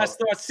that's my last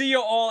thought. See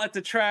you all at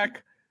the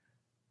track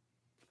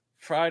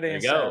Friday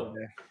and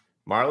Saturday.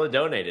 Marla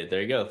donated.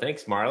 There you go.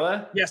 Thanks,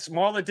 Marla. Yes,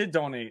 Marla did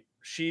donate.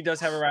 She does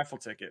have a raffle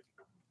ticket.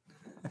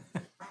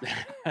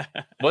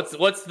 What's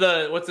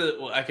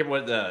I can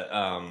what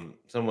the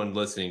someone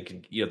listening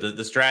can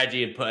the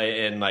strategy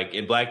and like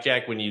in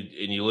blackjack when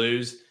you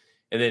lose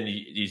and then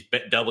you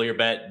double your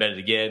bet it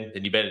again,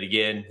 then you bet it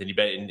again, then you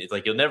bet it, and it's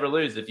like you'll never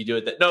lose if you do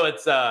it. No,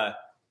 it's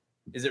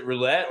is it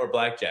roulette or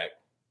blackjack?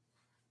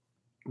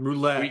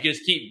 Roulette. Where you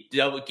just keep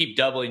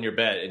doubling your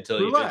bet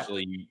until you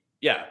eventually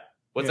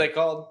What's that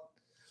called?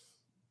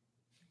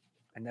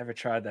 I never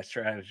tried that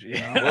strategy.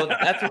 Well,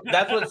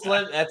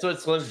 that's what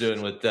Slim's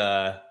doing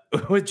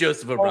with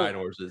Joseph O'Brien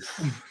horses.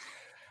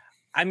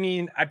 I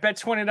mean, I bet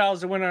 $20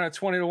 to win on a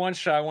 20-1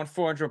 shot. I won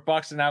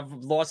 $400, and I've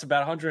lost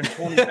about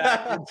 120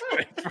 back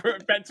for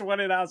bet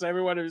 $20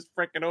 every one of his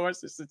freaking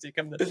horses since he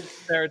come to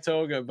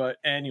Saratoga. But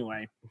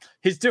anyway,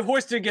 his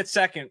horse did get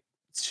second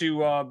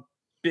to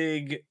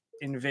Big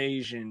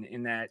Invasion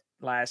in that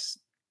last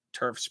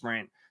turf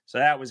sprint, so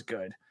that was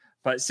good.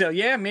 But still,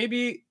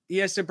 maybe he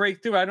has to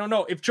break through. I don't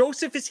know. If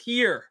Joseph is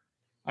here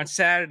on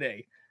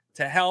Saturday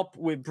to help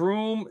with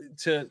Broom,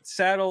 to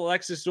saddle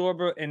Alexis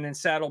Zorba and then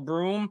saddle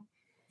Broom,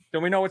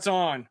 then we know it's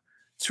on.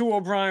 2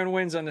 O'Brien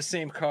wins on the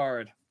same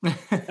card. All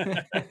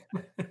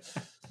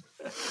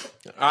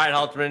right,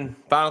 Halterman,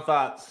 final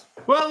thoughts.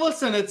 Well,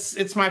 listen,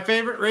 it's my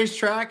favorite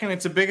racetrack, and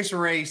it's the biggest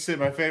race at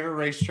my favorite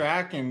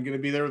racetrack, and going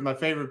to be there with my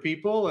favorite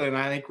people, and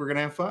I think we're going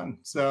to have fun.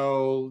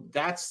 So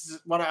that's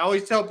what I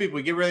always tell people.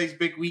 We get rid of these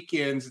big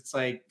weekends. It's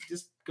like,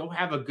 just go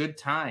have a good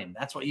time.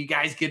 That's what you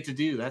guys get to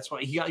do. That's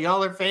what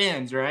y'all are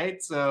fans,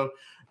 right? So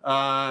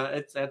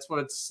that's what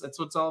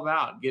it's all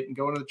about,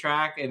 going to the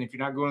track. And if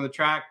you're not going to the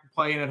track,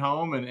 playing at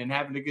home and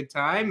having a good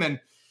time. And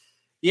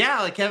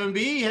like Kevin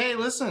B, hey,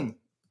 listen,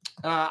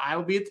 I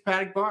will be at the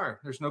paddock bar.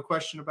 There's no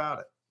question about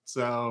it.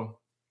 So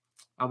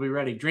I'll be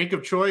ready. Drink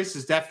of choice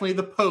is definitely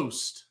the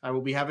Post. I will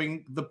be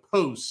having the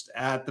Post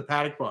at the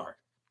paddock bar.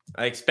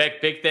 I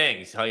expect big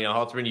things.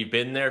 Halterman, you've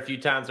been there a few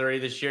times already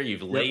this year.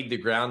 You've laid the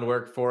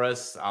groundwork for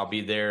us. I'll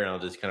be there, and I'll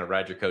just kind of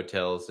ride your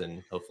coattails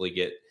and hopefully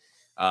get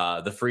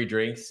the free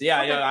drinks.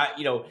 Yeah,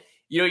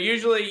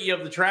 usually,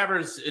 the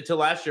Travers until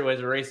last year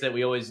was a race that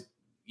we always,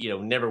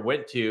 never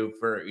went to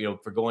for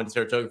going to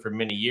Saratoga for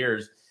many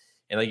years.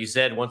 And like you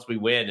said, once we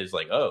win, it's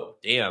like, oh,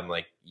 damn,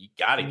 like you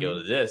got to go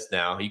to this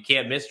now. You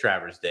can't miss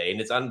Travers Day. And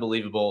it's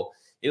unbelievable.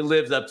 It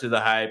lives up to the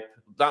hype.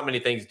 Not many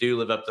things do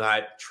live up to the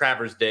hype.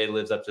 Travers Day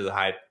lives up to the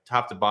hype.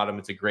 Top to bottom,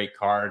 it's a great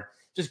card.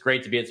 Just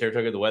great to be at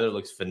Saratoga. The weather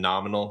looks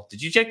phenomenal. Did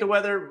you check the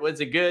weather? Was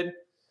it good?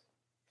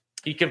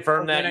 You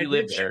confirmed that you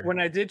lived there.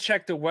 When I did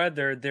check the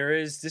weather,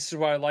 this is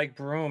why I like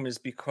Broome, is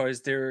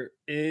because there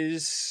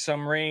is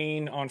some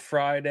rain on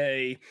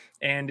Friday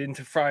and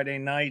into Friday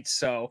night.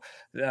 So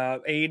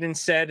Aiden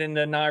said in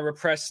the Naira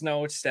press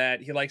notes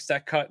that he likes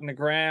that cut in the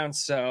ground.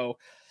 So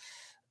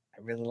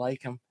I really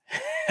like him.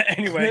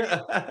 Anyway. All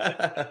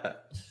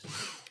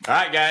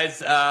right, guys.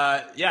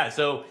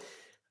 So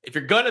if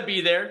you're going to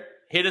be there,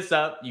 hit us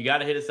up. You got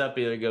to hit us up.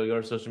 Either go to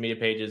our social media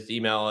pages,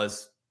 email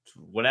us.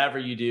 Whatever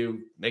you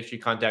do, make sure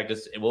you contact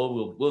us, and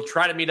we'll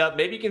try to meet up.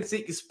 Maybe you can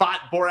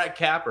spot Borat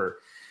Capper.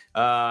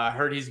 I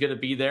heard he's going to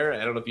be there.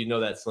 I don't know if you know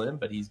that, Slim,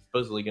 but he's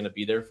supposedly going to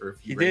be there for a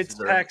few races.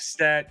 He did text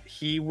that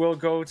he will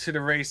go to the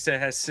race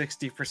that has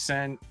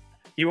 60%.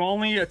 He will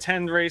only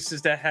attend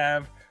races that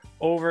have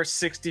over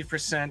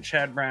 60%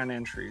 Chad Brown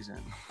entries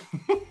in.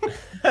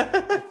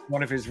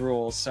 One of his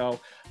rules. So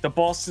the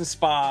Boston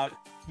Spa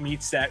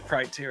meets that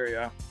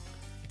criteria.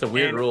 It's a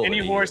weird rule.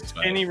 Any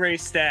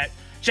race that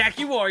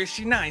Jackie Warrior,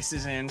 she nice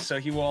is in, so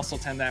he will also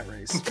attend that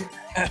race.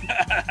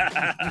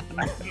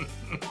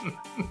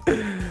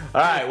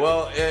 All right.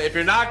 Well, if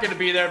you're not going to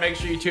be there, make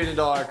sure you tune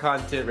into all our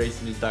content,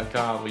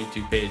 racingnews.com,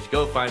 YouTube page.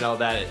 Go find all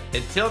that.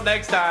 Until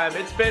next time,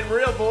 it's been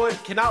real, boys.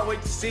 Cannot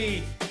wait to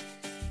see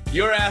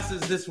your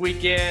asses this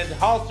weekend.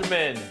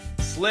 Halterman,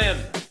 Slim,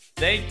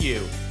 thank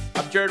you.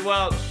 I'm Jared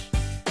Welch.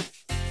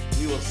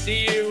 We will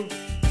see you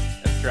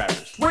at Travers.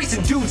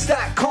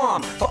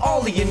 RacingDudes.com for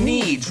all of your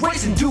needs.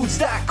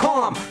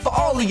 RacingDudes.com for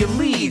all of your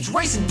leads.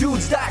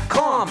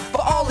 RacingDudes.com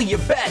for all of your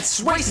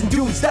bets.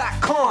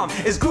 RacingDudes.com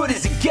as good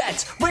as it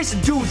gets.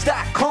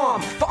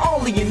 RacingDudes.com for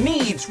all of your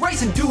needs.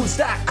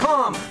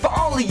 RacingDudes.com for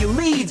all of your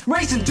leads.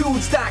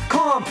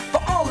 RacingDudes.com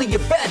for all of your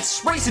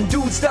bets.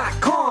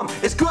 RacingDudes.com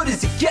as good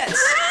as it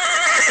gets.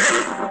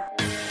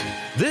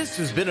 This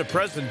has been a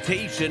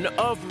presentation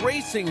of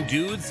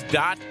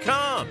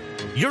RacingDudes.com,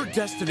 your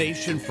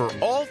destination for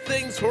all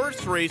things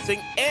horse racing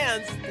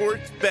and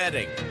sports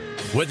betting.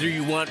 Whether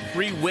you want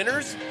free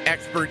winners,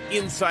 expert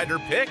insider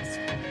picks,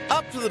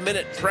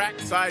 up-to-the-minute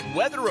trackside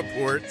weather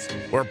reports,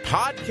 or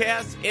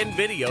podcasts and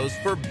videos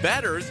for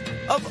bettors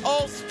of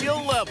all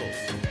skill levels,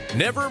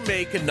 never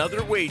make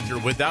another wager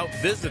without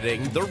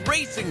visiting the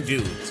Racing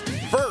Dudes.